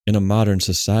crime in a modern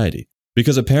society?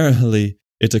 Because apparently,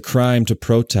 it's a crime to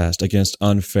protest against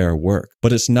unfair work,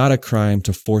 but it's not a crime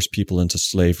to force people into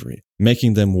slavery,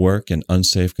 making them work in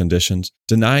unsafe conditions,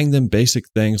 denying them basic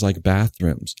things like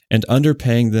bathrooms, and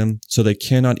underpaying them so they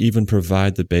cannot even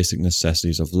provide the basic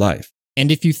necessities of life.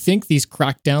 And if you think these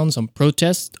crackdowns on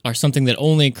protests are something that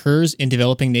only occurs in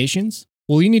developing nations,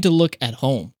 well, you need to look at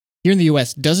home. Here in the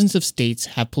US, dozens of states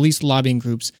have police lobbying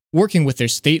groups working with their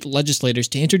state legislators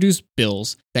to introduce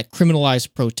bills that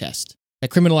criminalize protest,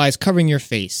 that criminalize covering your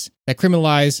face, that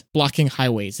criminalize blocking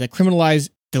highways, that criminalize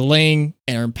delaying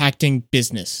or impacting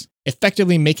business,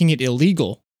 effectively making it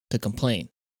illegal to complain.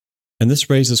 And this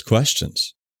raises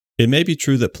questions. It may be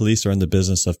true that police are in the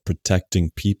business of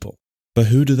protecting people, but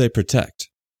who do they protect?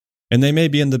 And they may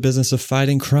be in the business of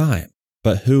fighting crime,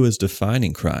 but who is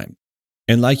defining crime?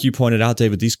 And like you pointed out,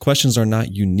 David, these questions are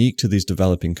not unique to these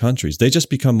developing countries. They just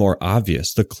become more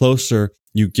obvious the closer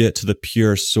you get to the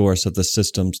pure source of the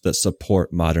systems that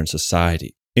support modern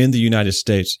society. In the United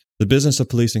States, the business of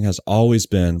policing has always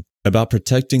been about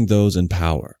protecting those in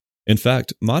power. In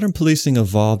fact, modern policing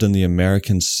evolved in the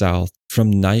American South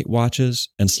from night watches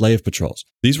and slave patrols.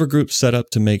 These were groups set up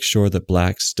to make sure that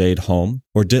blacks stayed home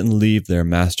or didn't leave their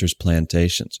masters'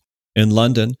 plantations. In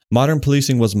London, modern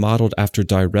policing was modeled after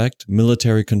direct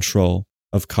military control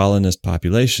of colonist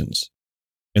populations.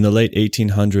 In the late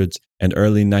 1800s and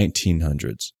early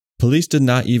 1900s, police did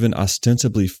not even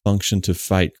ostensibly function to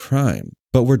fight crime,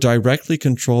 but were directly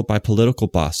controlled by political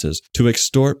bosses to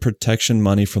extort protection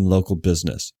money from local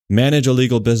business, manage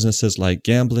illegal businesses like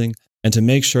gambling, and to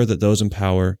make sure that those in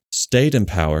power stayed in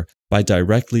power by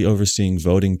directly overseeing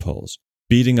voting polls,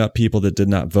 beating up people that did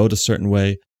not vote a certain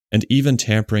way, and even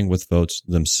tampering with votes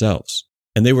themselves.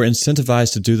 And they were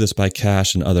incentivized to do this by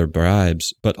cash and other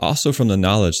bribes, but also from the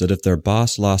knowledge that if their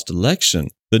boss lost election,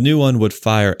 the new one would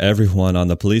fire everyone on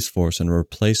the police force and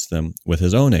replace them with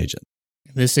his own agent.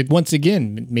 This, once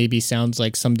again, maybe sounds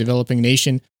like some developing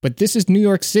nation, but this is New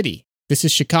York City. This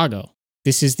is Chicago.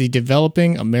 This is the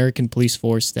developing American police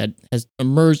force that has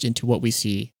emerged into what we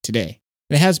see today.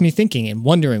 And it has me thinking and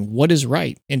wondering what is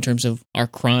right in terms of our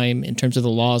crime, in terms of the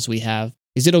laws we have.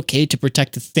 Is it okay to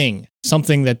protect a thing,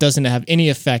 something that doesn't have any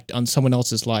effect on someone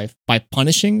else's life, by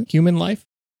punishing human life?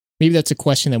 Maybe that's a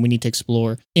question that we need to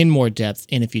explore in more depth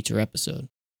in a future episode.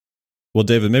 Well,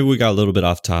 David, maybe we got a little bit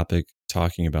off topic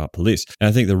talking about police. And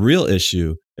I think the real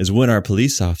issue is when are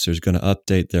police officers going to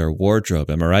update their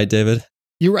wardrobe? Am I right, David?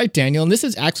 You're right, Daniel. And this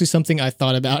is actually something I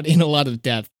thought about in a lot of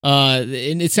depth.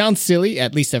 And it sounds silly,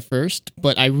 at least at first,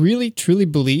 but I really, truly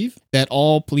believe that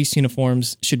all police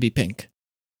uniforms should be pink.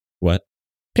 What?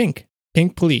 Pink.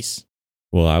 Pink police.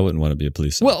 Well, I wouldn't want to be a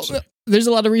police officer. Well, there's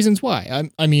a lot of reasons why.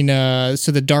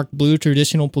 So the dark blue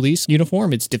traditional police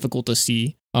uniform, it's difficult to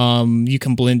see. You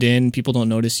can blend in, people don't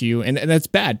notice you. And that's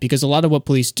bad because a lot of what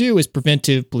police do is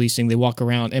preventive policing. They walk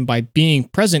around and by being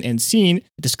present and seen,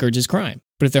 it discourages crime.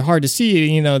 But if they're hard to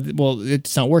see, well,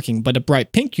 it's not working. But a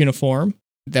bright pink uniform,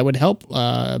 that would help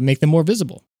make them more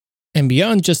visible. And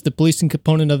beyond just the policing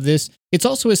component of this, it's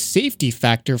also a safety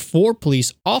factor for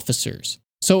police officers.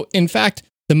 So, in fact,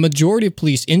 the majority of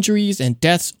police injuries and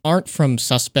deaths aren't from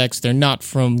suspects. They're not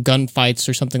from gunfights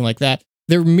or something like that.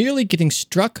 They're merely getting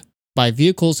struck by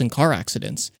vehicles and car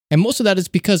accidents. And most of that is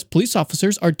because police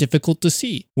officers are difficult to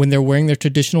see when they're wearing their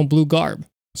traditional blue garb.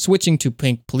 Switching to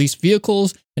pink police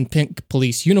vehicles and pink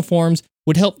police uniforms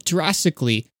would help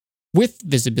drastically with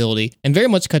visibility and very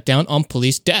much cut down on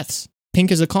police deaths.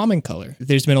 Pink is a calming color.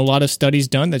 There's been a lot of studies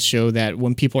done that show that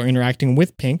when people are interacting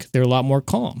with pink, they're a lot more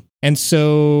calm. And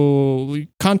so we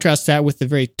contrast that with the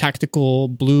very tactical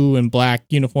blue and black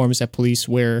uniforms that police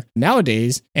wear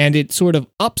nowadays, and it sort of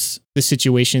ups the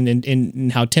situation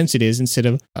in how tense it is instead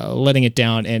of letting it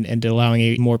down and allowing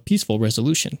a more peaceful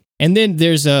resolution. And then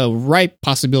there's a ripe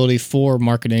possibility for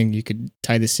marketing. You could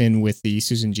tie this in with the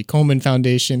Susan G. Komen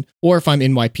Foundation, or if I'm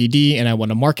NYPD and I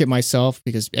want to market myself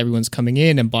because everyone's coming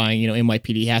in and buying,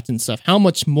 NYPD hats and stuff, how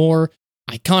much more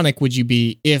iconic would you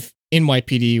be if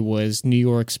NYPD was New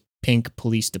York's pink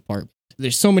police department?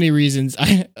 There's so many reasons.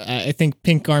 I think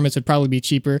pink garments would probably be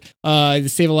cheaper. To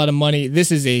save a lot of money.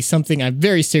 This is something I'm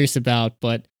very serious about,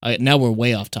 but now we're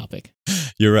way off topic.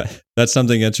 You're right. That's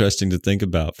something interesting to think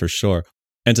about for sure.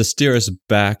 And to steer us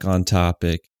back on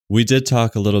topic, we did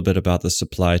talk a little bit about the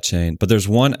supply chain, but there's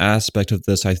one aspect of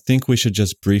this I think we should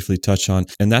just briefly touch on,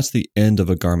 and that's the end of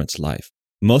a garment's life.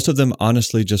 Most of them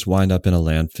honestly just wind up in a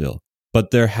landfill.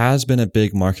 But there has been a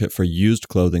big market for used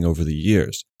clothing over the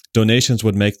years. Donations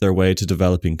would make their way to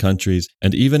developing countries,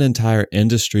 and even entire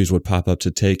industries would pop up to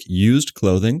take used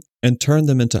clothing and turn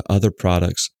them into other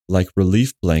products like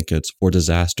relief blankets for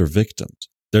disaster victims.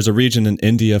 There's a region in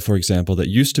India, for example, that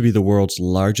used to be the world's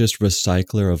largest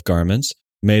recycler of garments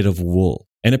made of wool,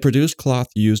 and it produced cloth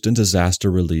used in disaster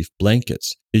relief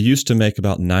blankets. It used to make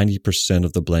about 90%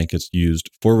 of the blankets used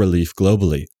for relief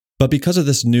globally. But because of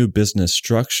this new business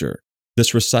structure,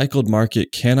 this recycled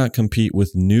market cannot compete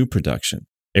with new production.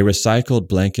 A recycled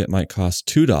blanket might cost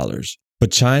 $2,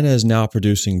 but China is now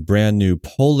producing brand new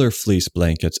polar fleece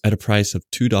blankets at a price of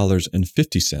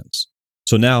 $2.50.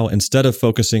 So now, instead of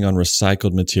focusing on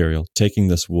recycled material, taking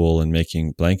this wool and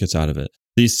making blankets out of it,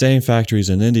 these same factories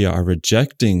in India are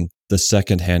rejecting the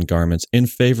second-hand garments in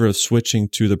favor of switching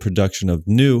to the production of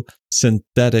new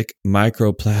synthetic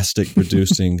microplastic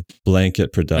producing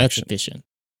blanket production. That's efficient.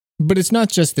 But it's not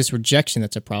just this rejection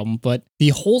that's a problem, but the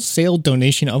wholesale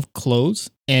donation of clothes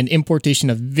and importation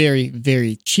of very,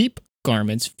 very cheap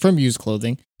garments from used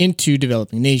clothing into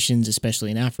developing nations,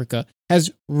 especially in Africa,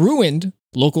 has ruined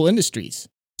local industries.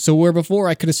 So where before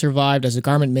I could have survived as a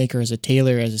garment maker, as a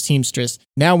tailor, as a seamstress,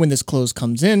 now when this clothes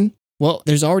comes in, well,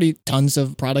 there's already tons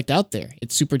of product out there.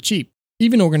 It's super cheap.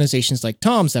 Even organizations like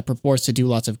Tom's that purports to do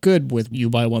lots of good with you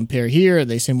buy one pair here,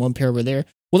 they send one pair over there.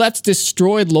 Well, that's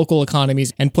destroyed local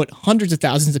economies and put hundreds of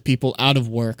thousands of people out of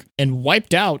work and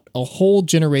wiped out a whole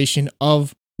generation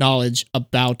of knowledge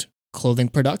about clothing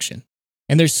production.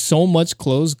 And there's so much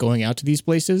clothes going out to these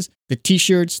places. The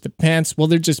t-shirts, the pants, well,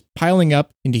 they're just piling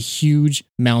up into huge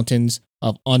mountains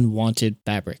of unwanted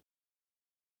fabric.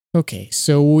 Okay,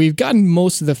 so we've gotten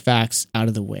most of the facts out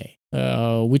of the way.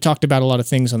 We talked about a lot of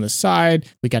things on the side.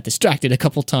 We got distracted a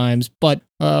couple times, but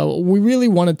we really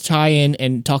want to tie in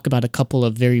and talk about a couple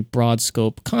of very broad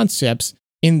scope concepts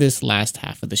in this last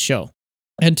half of the show.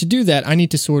 And to do that, I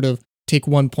need to sort of take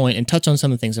one point and touch on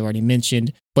some of the things I've already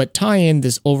mentioned, but tie in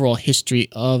this overall history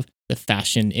of the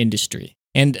fashion industry.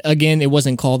 And again, it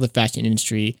wasn't called the fashion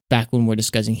industry back when we're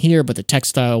discussing here, but the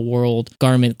textile world,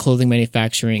 garment, clothing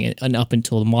manufacturing, and up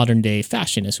until the modern day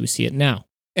fashion as we see it now.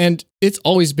 And it's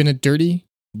always been a dirty,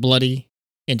 bloody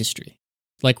industry.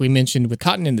 Like we mentioned with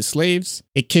cotton and the slaves,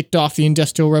 it kicked off the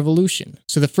Industrial Revolution.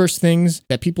 So the first things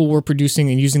that people were producing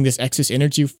and using this excess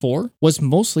energy for was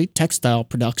mostly textile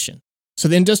production. So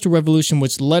the Industrial Revolution,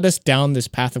 which led us down this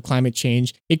path of climate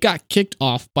change, it got kicked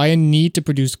off by a need to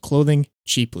produce clothing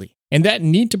cheaply. And that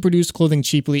need to produce clothing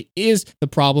cheaply is the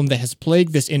problem that has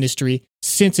plagued this industry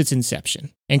since its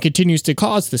inception and continues to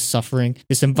cause this suffering,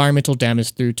 this environmental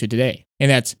damage through to today. And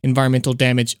that's environmental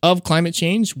damage of climate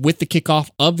change with the kickoff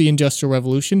of the Industrial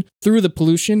Revolution through the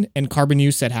pollution and carbon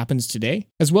use that happens today,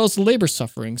 as well as the labor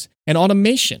sufferings and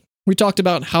automation. We talked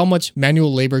about how much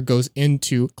manual labor goes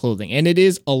into clothing, and it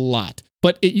is a lot.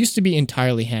 But it used to be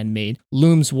entirely handmade.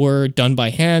 Looms were done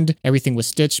by hand, everything was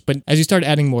stitched, but as you start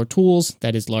adding more tools,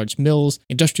 that is large mills,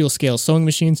 industrial scale sewing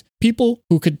machines, people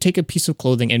who could take a piece of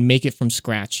clothing and make it from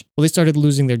scratch, well, they started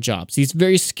losing their jobs. These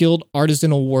very skilled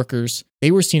artisanal workers,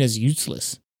 they were seen as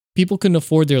useless. People couldn't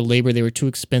afford their labor, they were too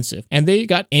expensive, and they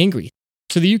got angry.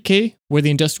 So the UK, where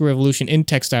the Industrial Revolution in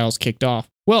textiles kicked off,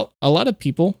 well, a lot of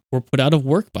people were put out of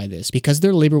work by this because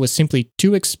their labor was simply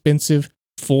too expensive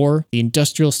for the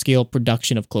industrial scale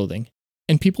production of clothing,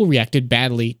 and people reacted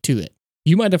badly to it.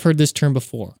 You might have heard this term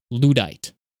before,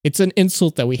 Luddite. It's an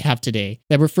insult that we have today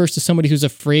that refers to somebody who's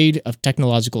afraid of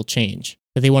technological change,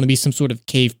 that they want to be some sort of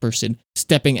cave person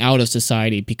stepping out of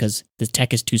society because the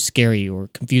tech is too scary or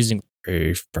confusing.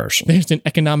 Cave person. There's an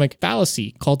economic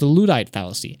fallacy called the Luddite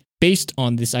fallacy, based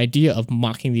on this idea of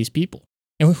mocking these people.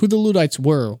 And who the Luddites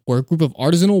were a group of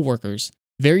artisanal workers,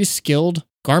 very skilled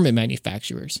garment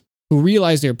manufacturers, who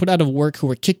realized they were put out of work, who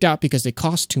were kicked out because they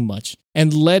cost too much,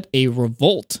 and led a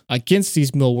revolt against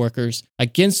these mill workers,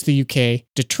 against the UK,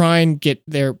 to try and get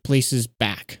their places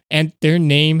back. And their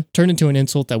name turned into an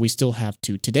insult that we still have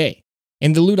to today.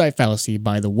 And the Luddite fallacy,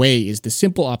 by the way, is the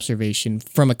simple observation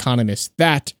from economists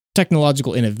that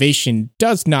technological innovation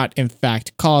does not, in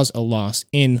fact, cause a loss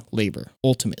in labor,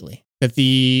 ultimately. that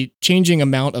the changing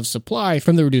amount of supply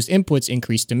from the reduced inputs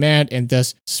increased demand and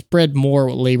thus spread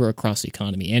more labor across the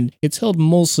economy. And it's held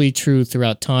mostly true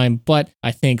throughout time, but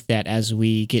I think that as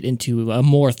we get into a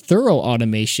more thorough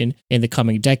automation in the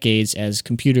coming decades, as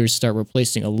computers start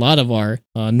replacing a lot of our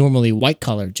normally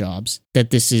white-collar jobs,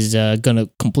 that this is going to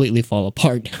completely fall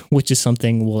apart, which is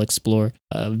something we'll explore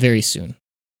very soon.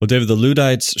 Well, David, the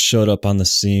Luddites showed up on the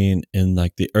scene in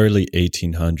like the early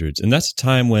 1800s. And that's a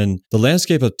time when the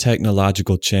landscape of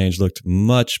technological change looked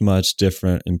much, much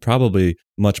different and probably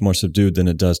much more subdued than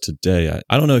it does today.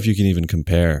 I don't know if you can even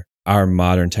compare our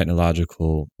modern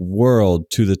technological world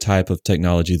to the type of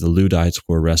technology the Luddites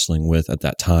were wrestling with at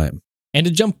that time. And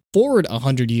to jump forward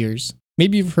 100 years,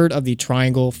 maybe you've heard of the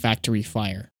Triangle Factory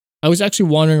Fire. I was actually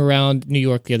wandering around New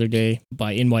York the other day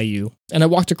by NYU, and I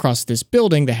walked across this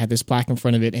building that had this plaque in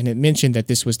front of it, and it mentioned that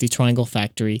this was the Triangle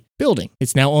Factory building.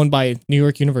 It's now owned by New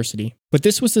York University, but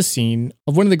this was the scene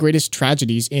of one of the greatest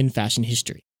tragedies in fashion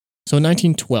history. So in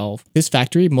 1912, this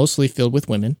factory, mostly filled with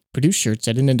women, produced shirts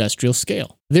at an industrial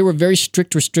scale. There were very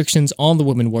strict restrictions on the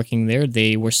women working there.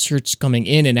 They were searched coming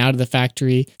in and out of the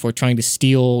factory for trying to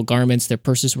steal garments. Their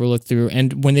purses were looked through.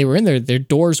 And when they were in there, their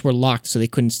doors were locked so they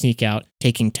couldn't sneak out,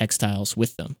 taking textiles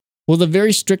with them. Well, the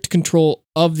very strict control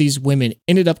of these women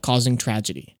ended up causing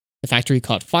tragedy. The factory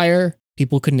caught fire.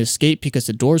 People couldn't escape because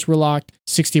the doors were locked.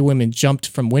 60 women jumped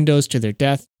from windows to their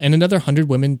death, and another 100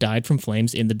 women died from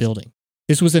flames in the building.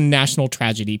 This was a national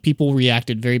tragedy. People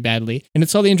reacted very badly, and it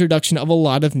saw the introduction of a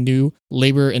lot of new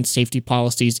labor and safety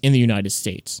policies in the United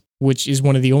States, which is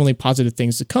one of the only positive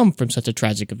things to come from such a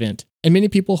tragic event. And many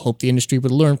people hoped the industry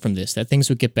would learn from this, that things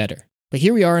would get better. But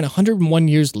here we are, and 101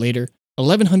 years later,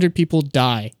 1,100 people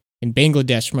die in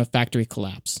Bangladesh from a factory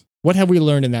collapse. What have we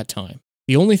learned in that time?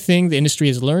 The only thing the industry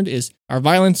has learned is our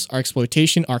violence, our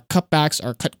exploitation, our cutbacks,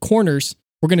 our cut corners,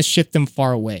 we're going to shift them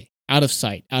far away, out of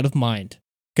sight, out of mind.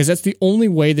 Because that's the only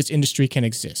way this industry can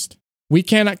exist. We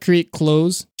cannot create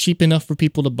clothes cheap enough for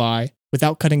people to buy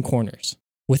without cutting corners,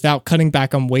 without cutting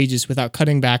back on wages, without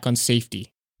cutting back on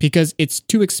safety. Because it's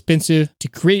too expensive to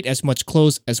create as much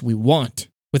clothes as we want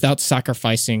without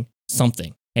sacrificing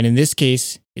something. And in this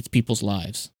case, it's people's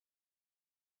lives.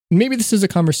 Maybe this is a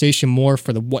conversation more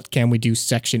for the what can we do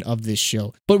section of this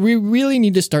show, but we really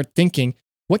need to start thinking,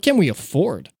 what can we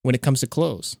afford when it comes to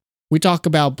clothes? We talk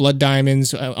about blood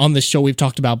diamonds. On the show, we've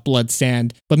talked about blood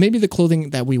sand, but maybe the clothing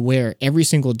that we wear every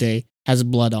single day has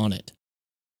blood on it.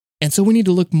 And so we need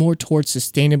to look more towards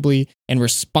sustainably and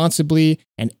responsibly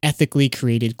and ethically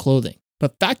created clothing.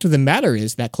 But fact of the matter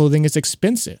is that clothing is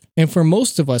expensive. And for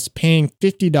most of us, paying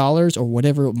 $50 or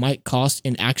whatever it might cost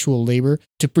in actual labor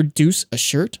to produce a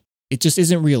shirt, it just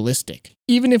isn't realistic.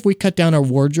 Even if we cut down our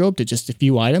wardrobe to just a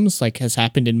few items, like has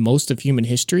happened in most of human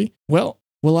history, well,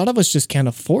 a lot of us just can't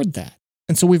afford that.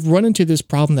 And so we've run into this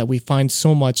problem that we find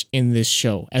so much in this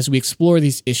show as we explore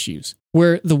these issues,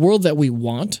 where the world that we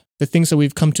want, the things that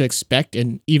we've come to expect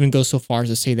and even go so far as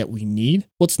to say that we need,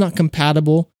 well, it's not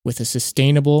compatible with a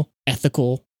sustainable,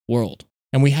 ethical world.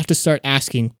 And we have to start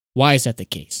asking, why is that the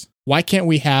case? Why can't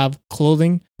we have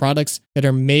clothing products that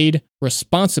are made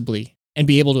responsibly and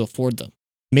be able to afford them?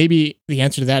 Maybe the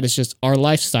answer to that is just our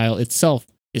lifestyle itself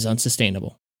is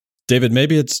unsustainable. David,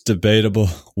 maybe it's debatable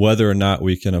whether or not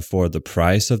we can afford the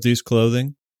price of these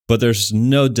clothing, but there's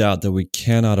no doubt that we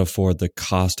cannot afford the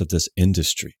cost of this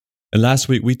industry. And last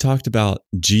week, we talked about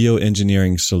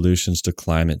geoengineering solutions to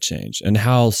climate change and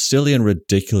how silly and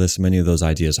ridiculous many of those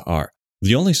ideas are.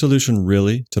 The only solution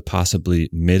really to possibly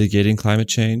mitigating climate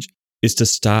change is to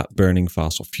stop burning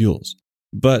fossil fuels.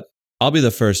 But I'll be the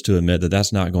first to admit that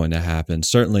that's not going to happen,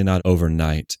 certainly not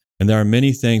overnight. And there are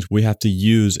many things we have to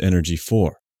use energy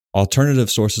for. Alternative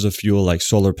sources of fuel like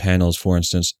solar panels, for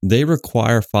instance, they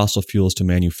require fossil fuels to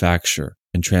manufacture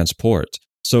and transport.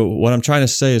 So what I'm trying to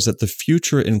say is that the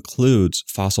future includes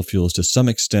fossil fuels to some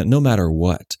extent, no matter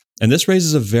what. And this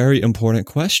raises a very important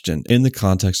question in the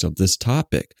context of this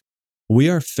topic. We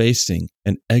are facing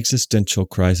an existential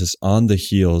crisis on the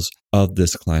heels of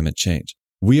this climate change.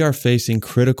 We are facing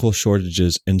critical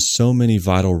shortages in so many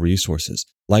vital resources,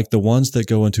 like the ones that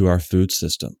go into our food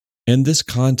system. In this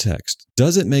context,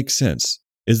 does it make sense?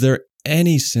 Is there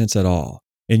any sense at all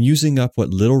in using up what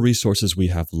little resources we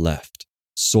have left,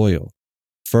 soil,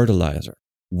 fertilizer,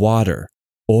 water,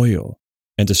 oil,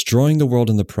 and destroying the world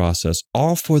in the process,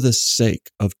 all for the sake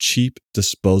of cheap,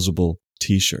 disposable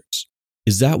t-shirts?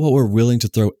 Is that what we're willing to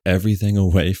throw everything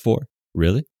away for?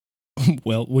 Really?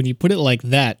 Well, when you put it like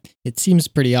that, it seems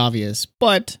pretty obvious,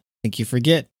 but I think you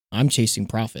forget, I'm chasing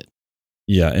profit.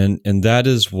 Yeah, and that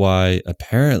is why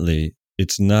apparently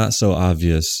it's not so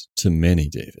obvious to many,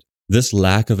 David. This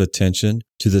lack of attention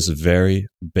to this very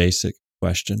basic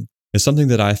question is something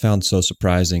that I found so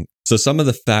surprising. So some of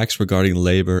the facts regarding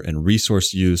labor and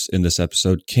resource use in this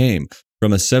episode came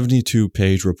from a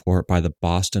 72-page report by the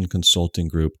Boston Consulting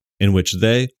Group, in which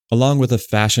they, along with a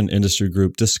fashion industry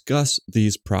group, discuss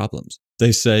these problems.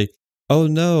 They say, oh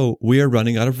no, we are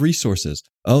running out of resources.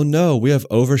 Oh no, we have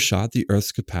overshot the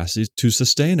Earth's capacity to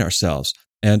sustain ourselves.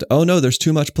 And oh no, there's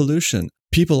too much pollution.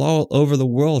 People all over the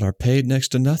world are paid next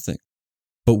to nothing.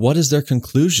 But what is their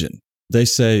conclusion? They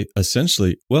say,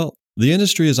 essentially, well, the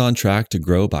industry is on track to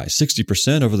grow by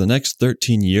 60% over the next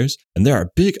 13 years, and there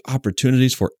are big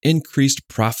opportunities for increased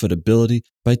profitability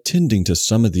by tending to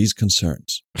some of these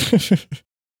concerns.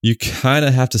 You kind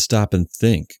of have to stop and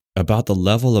think about the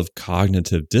level of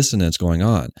cognitive dissonance going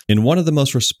on in one of the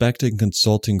most respected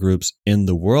consulting groups in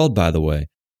the world, by the way,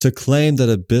 to claim that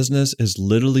a business is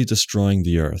literally destroying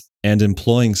the earth and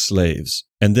employing slaves,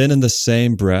 and then in the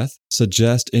same breath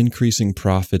suggest increasing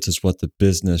profits is what the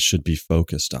business should be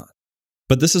focused on.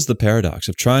 But this is the paradox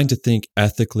of trying to think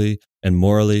ethically and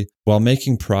morally while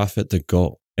making profit the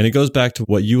goal. And it goes back to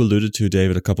what you alluded to,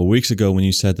 David, a couple of weeks ago when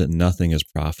you said that nothing is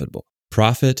profitable.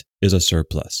 Profit is a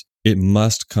surplus. It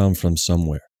must come from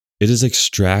somewhere. It is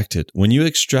extracted. When you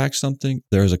extract something,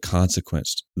 there is a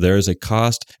consequence. There is a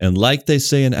cost. And like they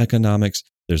say in economics,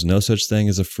 there's no such thing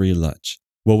as a free lunch.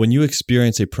 Well, when you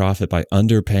experience a profit by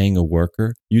underpaying a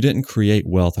worker, you didn't create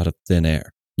wealth out of thin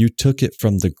air. You took it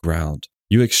from the ground.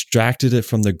 You extracted it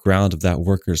from the ground of that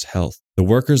worker's health, the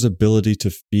worker's ability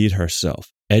to feed herself,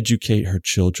 educate her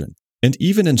children. And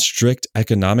even in strict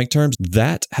economic terms,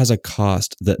 that has a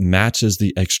cost that matches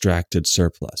the extracted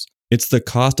surplus. It's the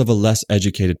cost of a less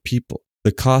educated people,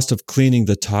 the cost of cleaning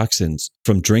the toxins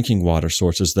from drinking water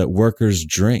sources that workers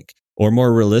drink. Or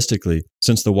more realistically,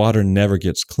 since the water never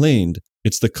gets cleaned,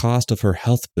 it's the cost of her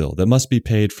health bill that must be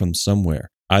paid from somewhere,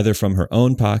 either from her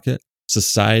own pocket,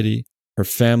 society, her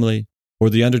family, or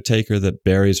the undertaker that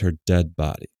buries her dead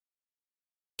body.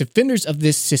 Defenders of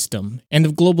this system and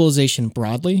of globalization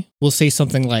broadly will say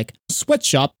something like,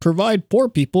 sweatshops provide poor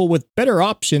people with better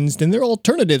options than their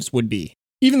alternatives would be.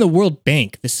 Even the World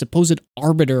Bank, the supposed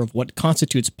arbiter of what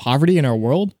constitutes poverty in our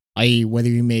world, i.e. whether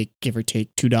you make give or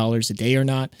take $2 a day or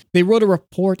not, they wrote a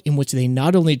report in which they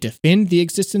not only defend the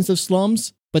existence of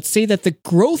slums, but say that the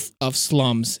growth of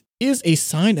slums is a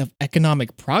sign of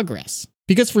economic progress.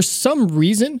 Because for some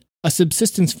reason, a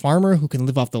subsistence farmer who can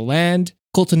live off the land,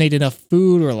 cultivate enough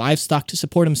food or livestock to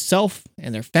support himself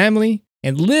and their family,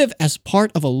 and live as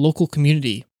part of a local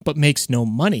community, but makes no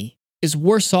money, is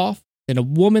worse off than a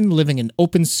woman living in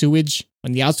open sewage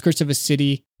on the outskirts of a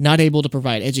city, not able to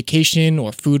provide education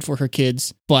or food for her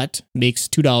kids, but makes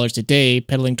 $2 a day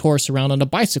pedaling tourists around on a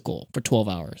bicycle for 12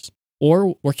 hours,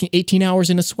 or working 18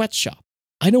 hours in a sweatshop.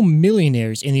 I know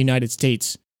millionaires in the United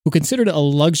States who consider it a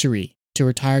luxury to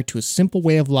retire to a simple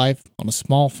way of life on a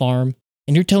small farm,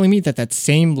 and you're telling me that that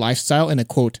same lifestyle in a,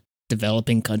 quote,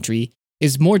 developing country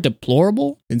is more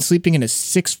deplorable than sleeping in a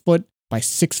 6-foot by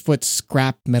 6-foot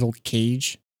scrap metal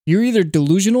cage? You're either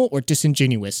delusional or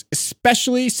disingenuous,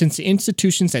 especially since the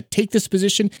institutions that take this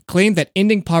position claim that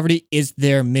ending poverty is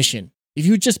their mission. If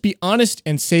you would just be honest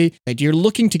and say that you're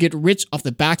looking to get rich off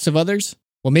the backs of others,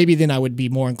 well, maybe then I would be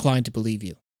more inclined to believe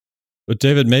you. But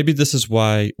David, maybe this is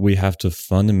why we have to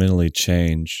fundamentally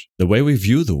change the way we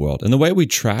view the world and the way we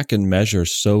track and measure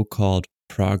so-called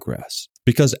progress.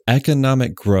 Because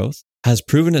economic growth has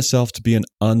proven itself to be an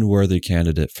unworthy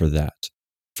candidate for that.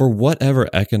 For whatever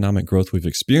economic growth we've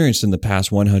experienced in the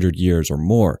past 100 years or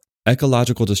more,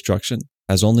 ecological destruction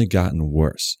has only gotten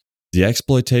worse. The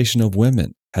exploitation of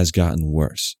women has gotten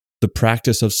worse. The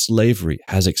practice of slavery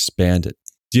has expanded.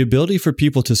 The ability for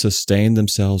people to sustain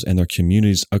themselves and their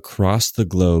communities across the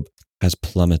globe has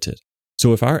plummeted.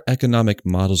 So if our economic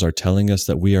models are telling us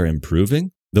that we are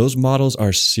improving, those models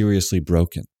are seriously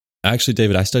broken. Actually,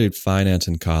 David, I studied finance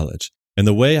in college, and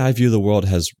the way I view the world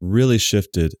has really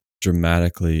shifted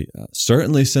dramatically,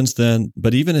 certainly since then,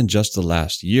 but even in just the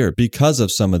last year because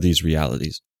of some of these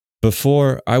realities.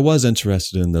 Before, I was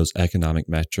interested in those economic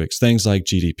metrics, things like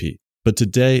GDP. But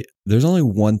today, there's only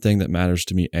one thing that matters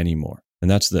to me anymore. And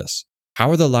that's this.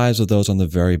 How are the lives of those on the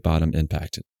very bottom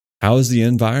impacted? How is the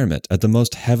environment at the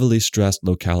most heavily stressed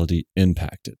locality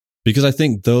impacted? Because I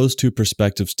think those two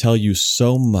perspectives tell you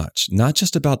so much, not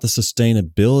just about the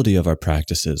sustainability of our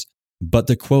practices, but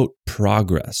the, quote,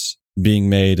 progress being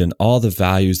made and all the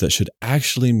values that should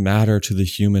actually matter to the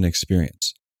human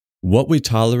experience. What we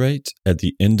tolerate at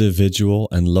the individual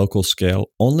and local scale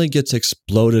only gets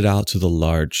exploded out to the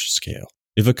large scale.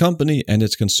 If a company and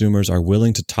its consumers are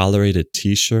willing to tolerate a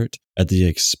t-shirt at the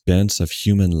expense of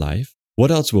human life,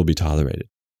 what else will be tolerated?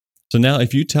 So now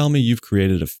if you tell me you've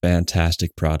created a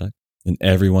fantastic product and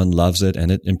everyone loves it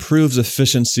and it improves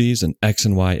efficiencies in X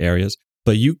and Y areas,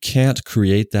 but you can't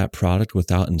create that product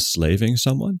without enslaving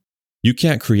someone. You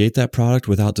can't create that product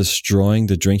without destroying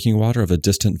the drinking water of a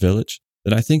distant village,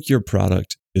 then I think your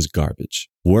product is garbage,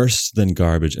 worse than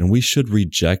garbage, and we should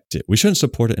reject it. We shouldn't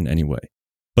support it in any way.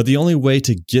 But the only way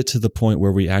to get to the point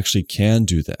where we actually can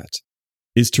do that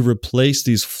is to replace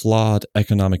these flawed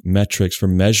economic metrics for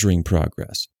measuring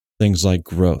progress, things like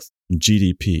growth,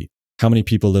 GDP, how many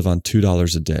people live on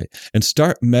 $2 a day, and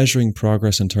start measuring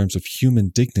progress in terms of human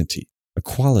dignity,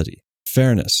 equality,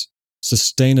 fairness,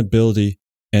 sustainability,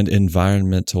 and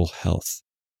environmental health.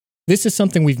 This is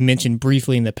something we've mentioned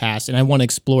briefly in the past, and I want to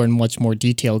explore in much more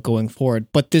detail going forward.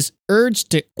 But this urge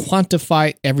to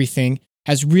quantify everything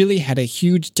has really had a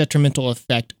huge detrimental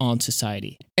effect on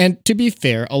society. And to be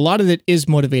fair, a lot of it is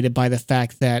motivated by the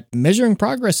fact that measuring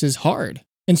progress is hard.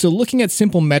 And so looking at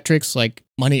simple metrics like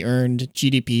money earned,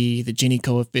 GDP, the Gini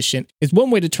coefficient, is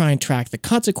one way to try and track the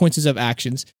consequences of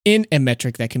actions in a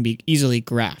metric that can be easily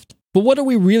graphed. But what are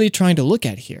we really trying to look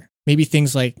at here? Maybe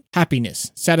things like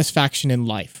happiness, satisfaction in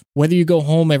life, whether you go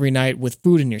home every night with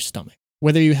food in your stomach,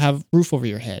 whether you have a roof over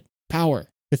your head, power,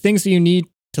 the things that you need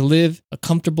to live a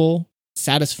comfortable,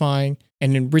 satisfying,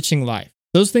 and enriching life.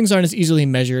 Those things aren't as easily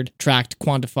measured, tracked,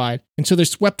 quantified, and so they're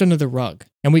swept under the rug.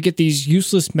 And we get these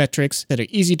useless metrics that are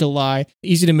easy to lie,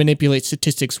 easy to manipulate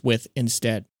statistics with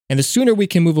instead. And the sooner we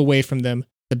can move away from them,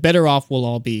 the better off we'll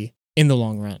all be in the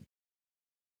long run.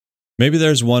 Maybe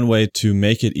there's one way to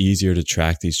make it easier to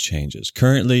track these changes.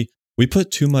 Currently, we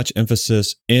put too much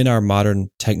emphasis in our modern,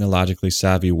 technologically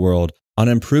savvy world on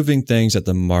improving things at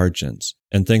the margins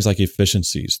and things like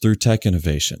efficiencies through tech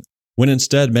innovation, when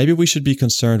instead maybe we should be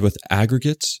concerned with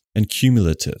aggregates and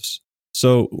cumulatives.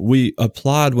 So we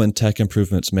applaud when tech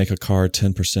improvements make a car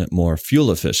 10% more fuel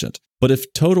efficient, but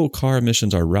if total car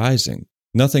emissions are rising,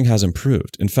 nothing has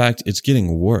improved. In fact, it's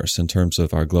getting worse in terms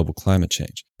of our global climate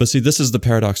change. But see, this is the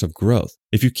paradox of growth.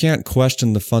 If you can't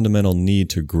question the fundamental need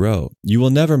to grow, you will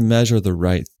never measure the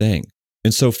right thing.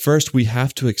 And so first, we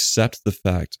have to accept the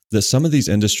fact that some of these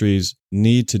industries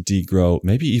need to degrow,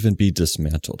 maybe even be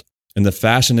dismantled. In the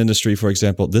fashion industry, for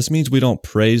example, this means we don't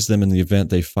praise them in the event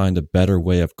they find a better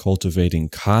way of cultivating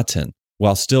cotton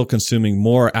while still consuming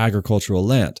more agricultural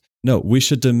land. No, we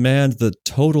should demand the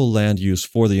total land use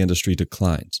for the industry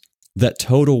declines, that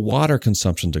total water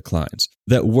consumption declines,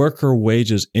 that worker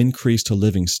wages increase to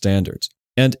living standards.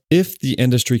 And if the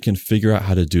industry can figure out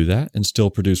how to do that and still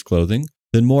produce clothing,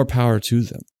 then more power to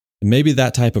them. And maybe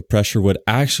that type of pressure would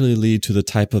actually lead to the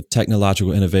type of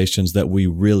technological innovations that we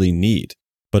really need.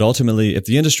 But ultimately, if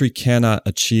the industry cannot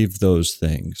achieve those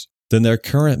things, then their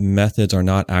current methods are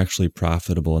not actually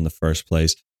profitable in the first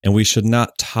place. And we should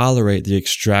not tolerate the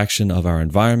extraction of our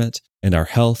environment and our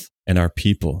health and our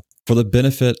people for the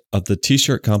benefit of the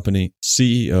t-shirt company,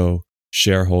 CEO,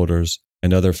 shareholders,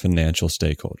 and other financial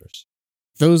stakeholders.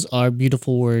 Those are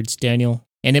beautiful words, Daniel.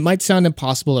 And it might sound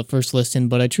impossible at first listen,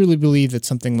 but I truly believe that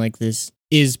something like this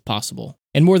is possible.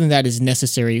 And more than that is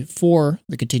necessary for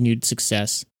the continued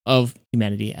success of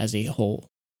humanity as a whole.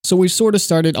 So we've sort of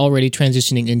started already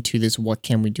transitioning into this what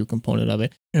can we do component of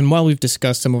it. And while we've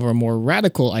discussed some of our more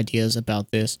radical ideas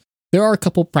about this, there are a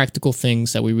couple practical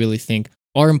things that we really think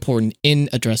are important in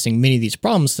addressing many of these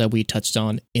problems that we touched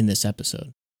on in this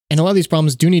episode. And a lot of these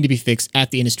problems do need to be fixed at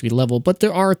the industry level, but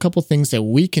there are a couple things that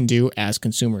we can do as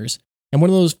consumers. And one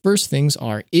of those first things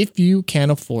are, if you can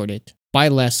afford it, buy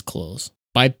less clothes,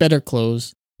 buy better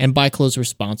clothes, and buy clothes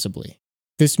responsibly.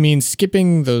 This means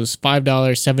skipping those $5,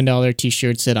 $7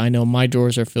 t-shirts that I know my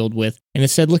drawers are filled with, and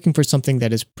instead looking for something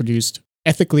that is produced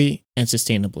ethically and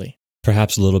sustainably.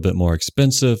 Perhaps a little bit more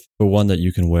expensive, but one that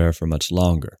you can wear for much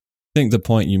longer. I think the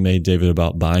point you made, David,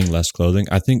 about buying less clothing,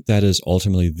 I think that is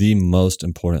ultimately the most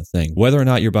important thing. Whether or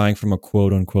not you're buying from a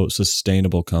quote-unquote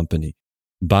sustainable company,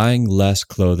 buying less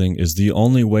clothing is the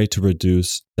only way to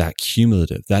reduce that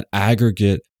cumulative, that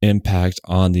aggregate impact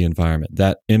on the environment,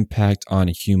 that impact on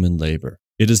human labor.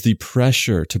 It is the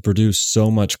pressure to produce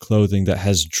so much clothing that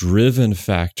has driven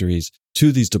factories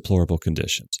to these deplorable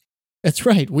conditions. That's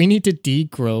right. We need to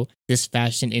degrow this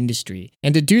fashion industry.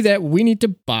 And to do that, we need to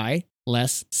buy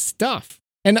less stuff.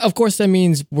 And of course, that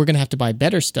means we're going to have to buy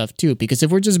better stuff too, because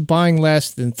if we're just buying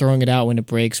less than throwing it out when it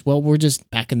breaks, well, we're just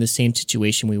back in the same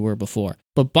situation we were before.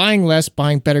 But buying less,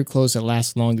 buying better clothes that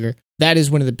last longer, that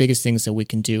is one of the biggest things that we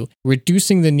can do.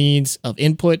 Reducing the needs of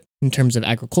input in terms of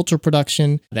agricultural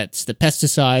production, that's the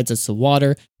pesticides, that's the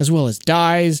water, as well as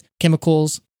dyes,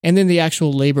 chemicals, and then the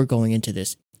actual labor going into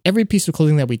this. Every piece of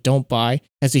clothing that we don't buy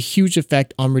has a huge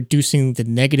effect on reducing the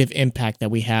negative impact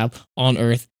that we have on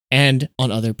Earth and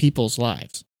on other people's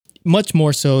lives. much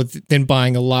more so than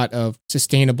buying a lot of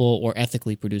sustainable or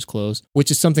ethically produced clothes,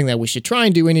 which is something that we should try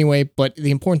and do anyway. But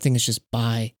the important thing is just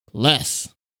buy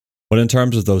less. But in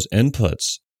terms of those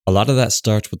inputs, a lot of that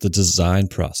starts with the design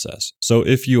process. So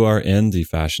if you are in the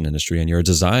fashion industry and you're a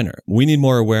designer, we need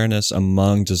more awareness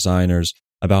among designers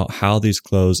about how these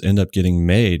clothes end up getting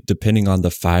made, depending on the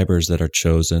fibers that are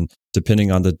chosen,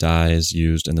 depending on the dyes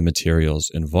used and the materials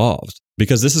involved.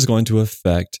 Because this is going to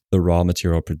affect the raw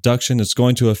material production. It's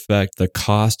going to affect the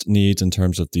cost needs in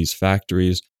terms of these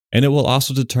factories. And it will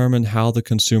also determine how the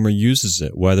consumer uses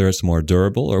it, whether it's more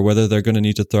durable or whether they're going to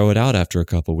need to throw it out after a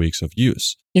couple weeks of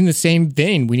use. In the same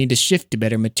vein, we need to shift to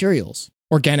better materials.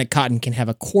 Organic cotton can have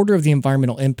a quarter of the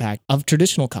environmental impact of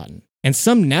traditional cotton. And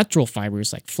some natural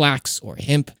fibers like flax or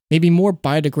hemp may be more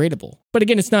biodegradable. But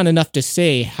again, it's not enough to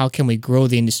say how can we grow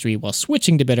the industry while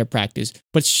switching to better practice,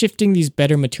 but shifting these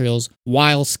better materials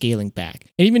while scaling back,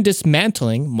 and even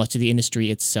dismantling much of the industry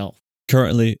itself.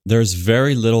 Currently, there's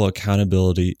very little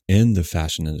accountability in the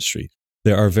fashion industry.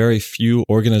 There are very few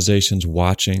organizations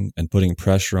watching and putting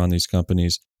pressure on these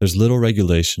companies. There's little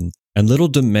regulation and little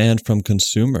demand from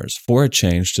consumers for a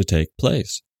change to take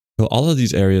place. So all of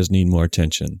these areas need more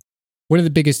attention. One of the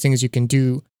biggest things you can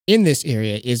do in this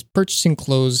area is purchasing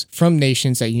clothes from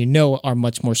nations that you know are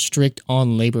much more strict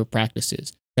on labor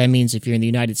practices. That means if you're in the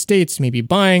United States, maybe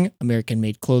buying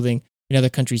American-made clothing. In other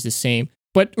countries, the same.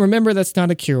 But remember, that's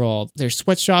not a cure-all. There's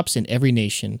sweatshops in every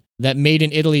nation. That made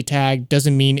in Italy tag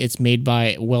doesn't mean it's made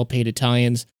by well-paid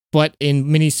Italians. But in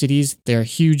many cities, there are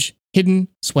huge hidden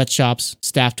sweatshops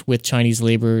staffed with Chinese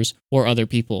laborers or other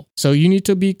people. So you need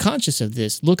to be conscious of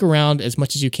this. Look around as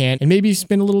much as you can and maybe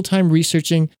spend a little time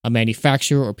researching a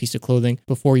manufacturer or piece of clothing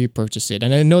before you purchase it.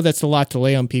 And I know that's a lot to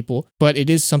lay on people, but it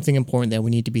is something important that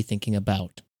we need to be thinking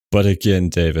about. But again,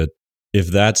 David, if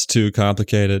that's too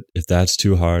complicated, if that's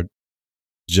too hard,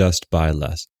 just buy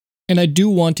less. And I do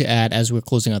want to add, as we're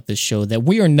closing out this show, that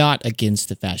we are not against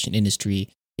the fashion industry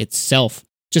itself,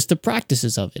 just the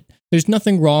practices of it. There's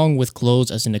nothing wrong with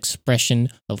clothes as an expression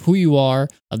of who you are,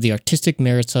 of the artistic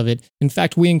merits of it. In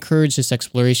fact, we encourage this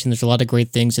exploration. There's a lot of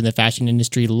great things in the fashion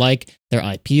industry, like their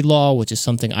IP law, which is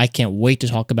something I can't wait to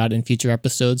talk about in future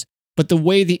episodes. But the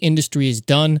way the industry is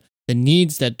done, the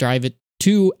needs that drive it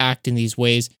to act in these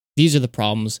ways, these are the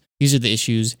problems, these are the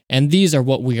issues, and these are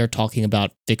what we are talking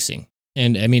about fixing.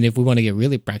 And I mean, if we want to get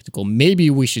really practical, maybe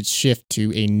we should shift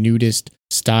to a nudist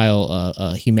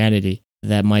style humanity.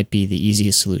 That might be the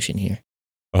easiest solution here.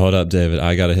 Hold up, David.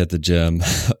 I got to hit the gym.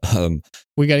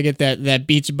 We got to get that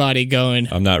beach body going.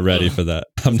 I'm not ready for that.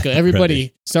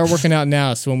 Everybody, start working out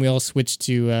now. So when we all switch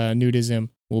to nudism,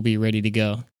 we'll be ready to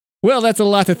go. Well, that's a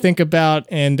lot to think about,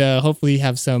 and hopefully you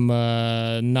have some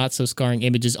not so scarring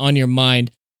images on your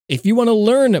mind. If you want to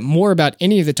learn more about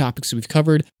any of the topics we've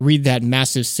covered, read that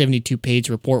massive 72-page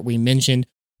report we mentioned,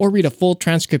 or read a full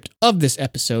transcript of this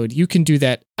episode, you can do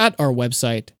that at our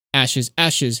website,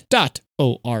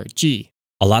 ashesashes.org.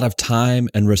 A lot of time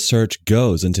and research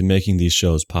goes into making these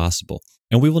shows possible,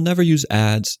 and we will never use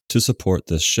ads to support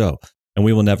this show, and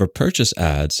we will never purchase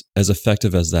ads, as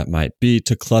effective as that might be,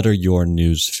 to clutter your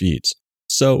news feeds.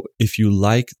 So if you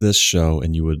like this show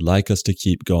and you would like us to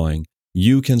keep going,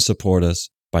 you can support us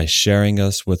by sharing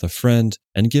us with a friend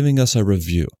and giving us a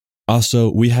review. Also,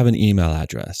 we have an email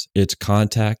address. It's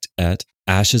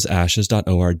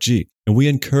contact@ashesashes.org. And we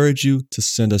encourage you to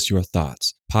send us your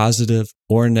thoughts, positive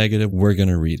or negative. We're going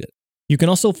to read it. You can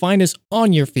also find us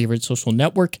on your favorite social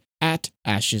network at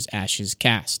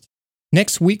AshesAshesCast.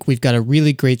 Next week, we've got a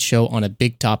really great show on a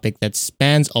big topic that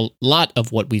spans a lot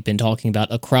of what we've been talking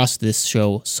about across this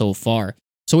show so far.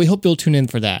 So we hope you'll tune in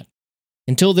for that.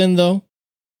 Until then, though,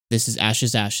 this is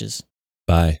Ashes Ashes.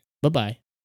 Bye. Bye-bye.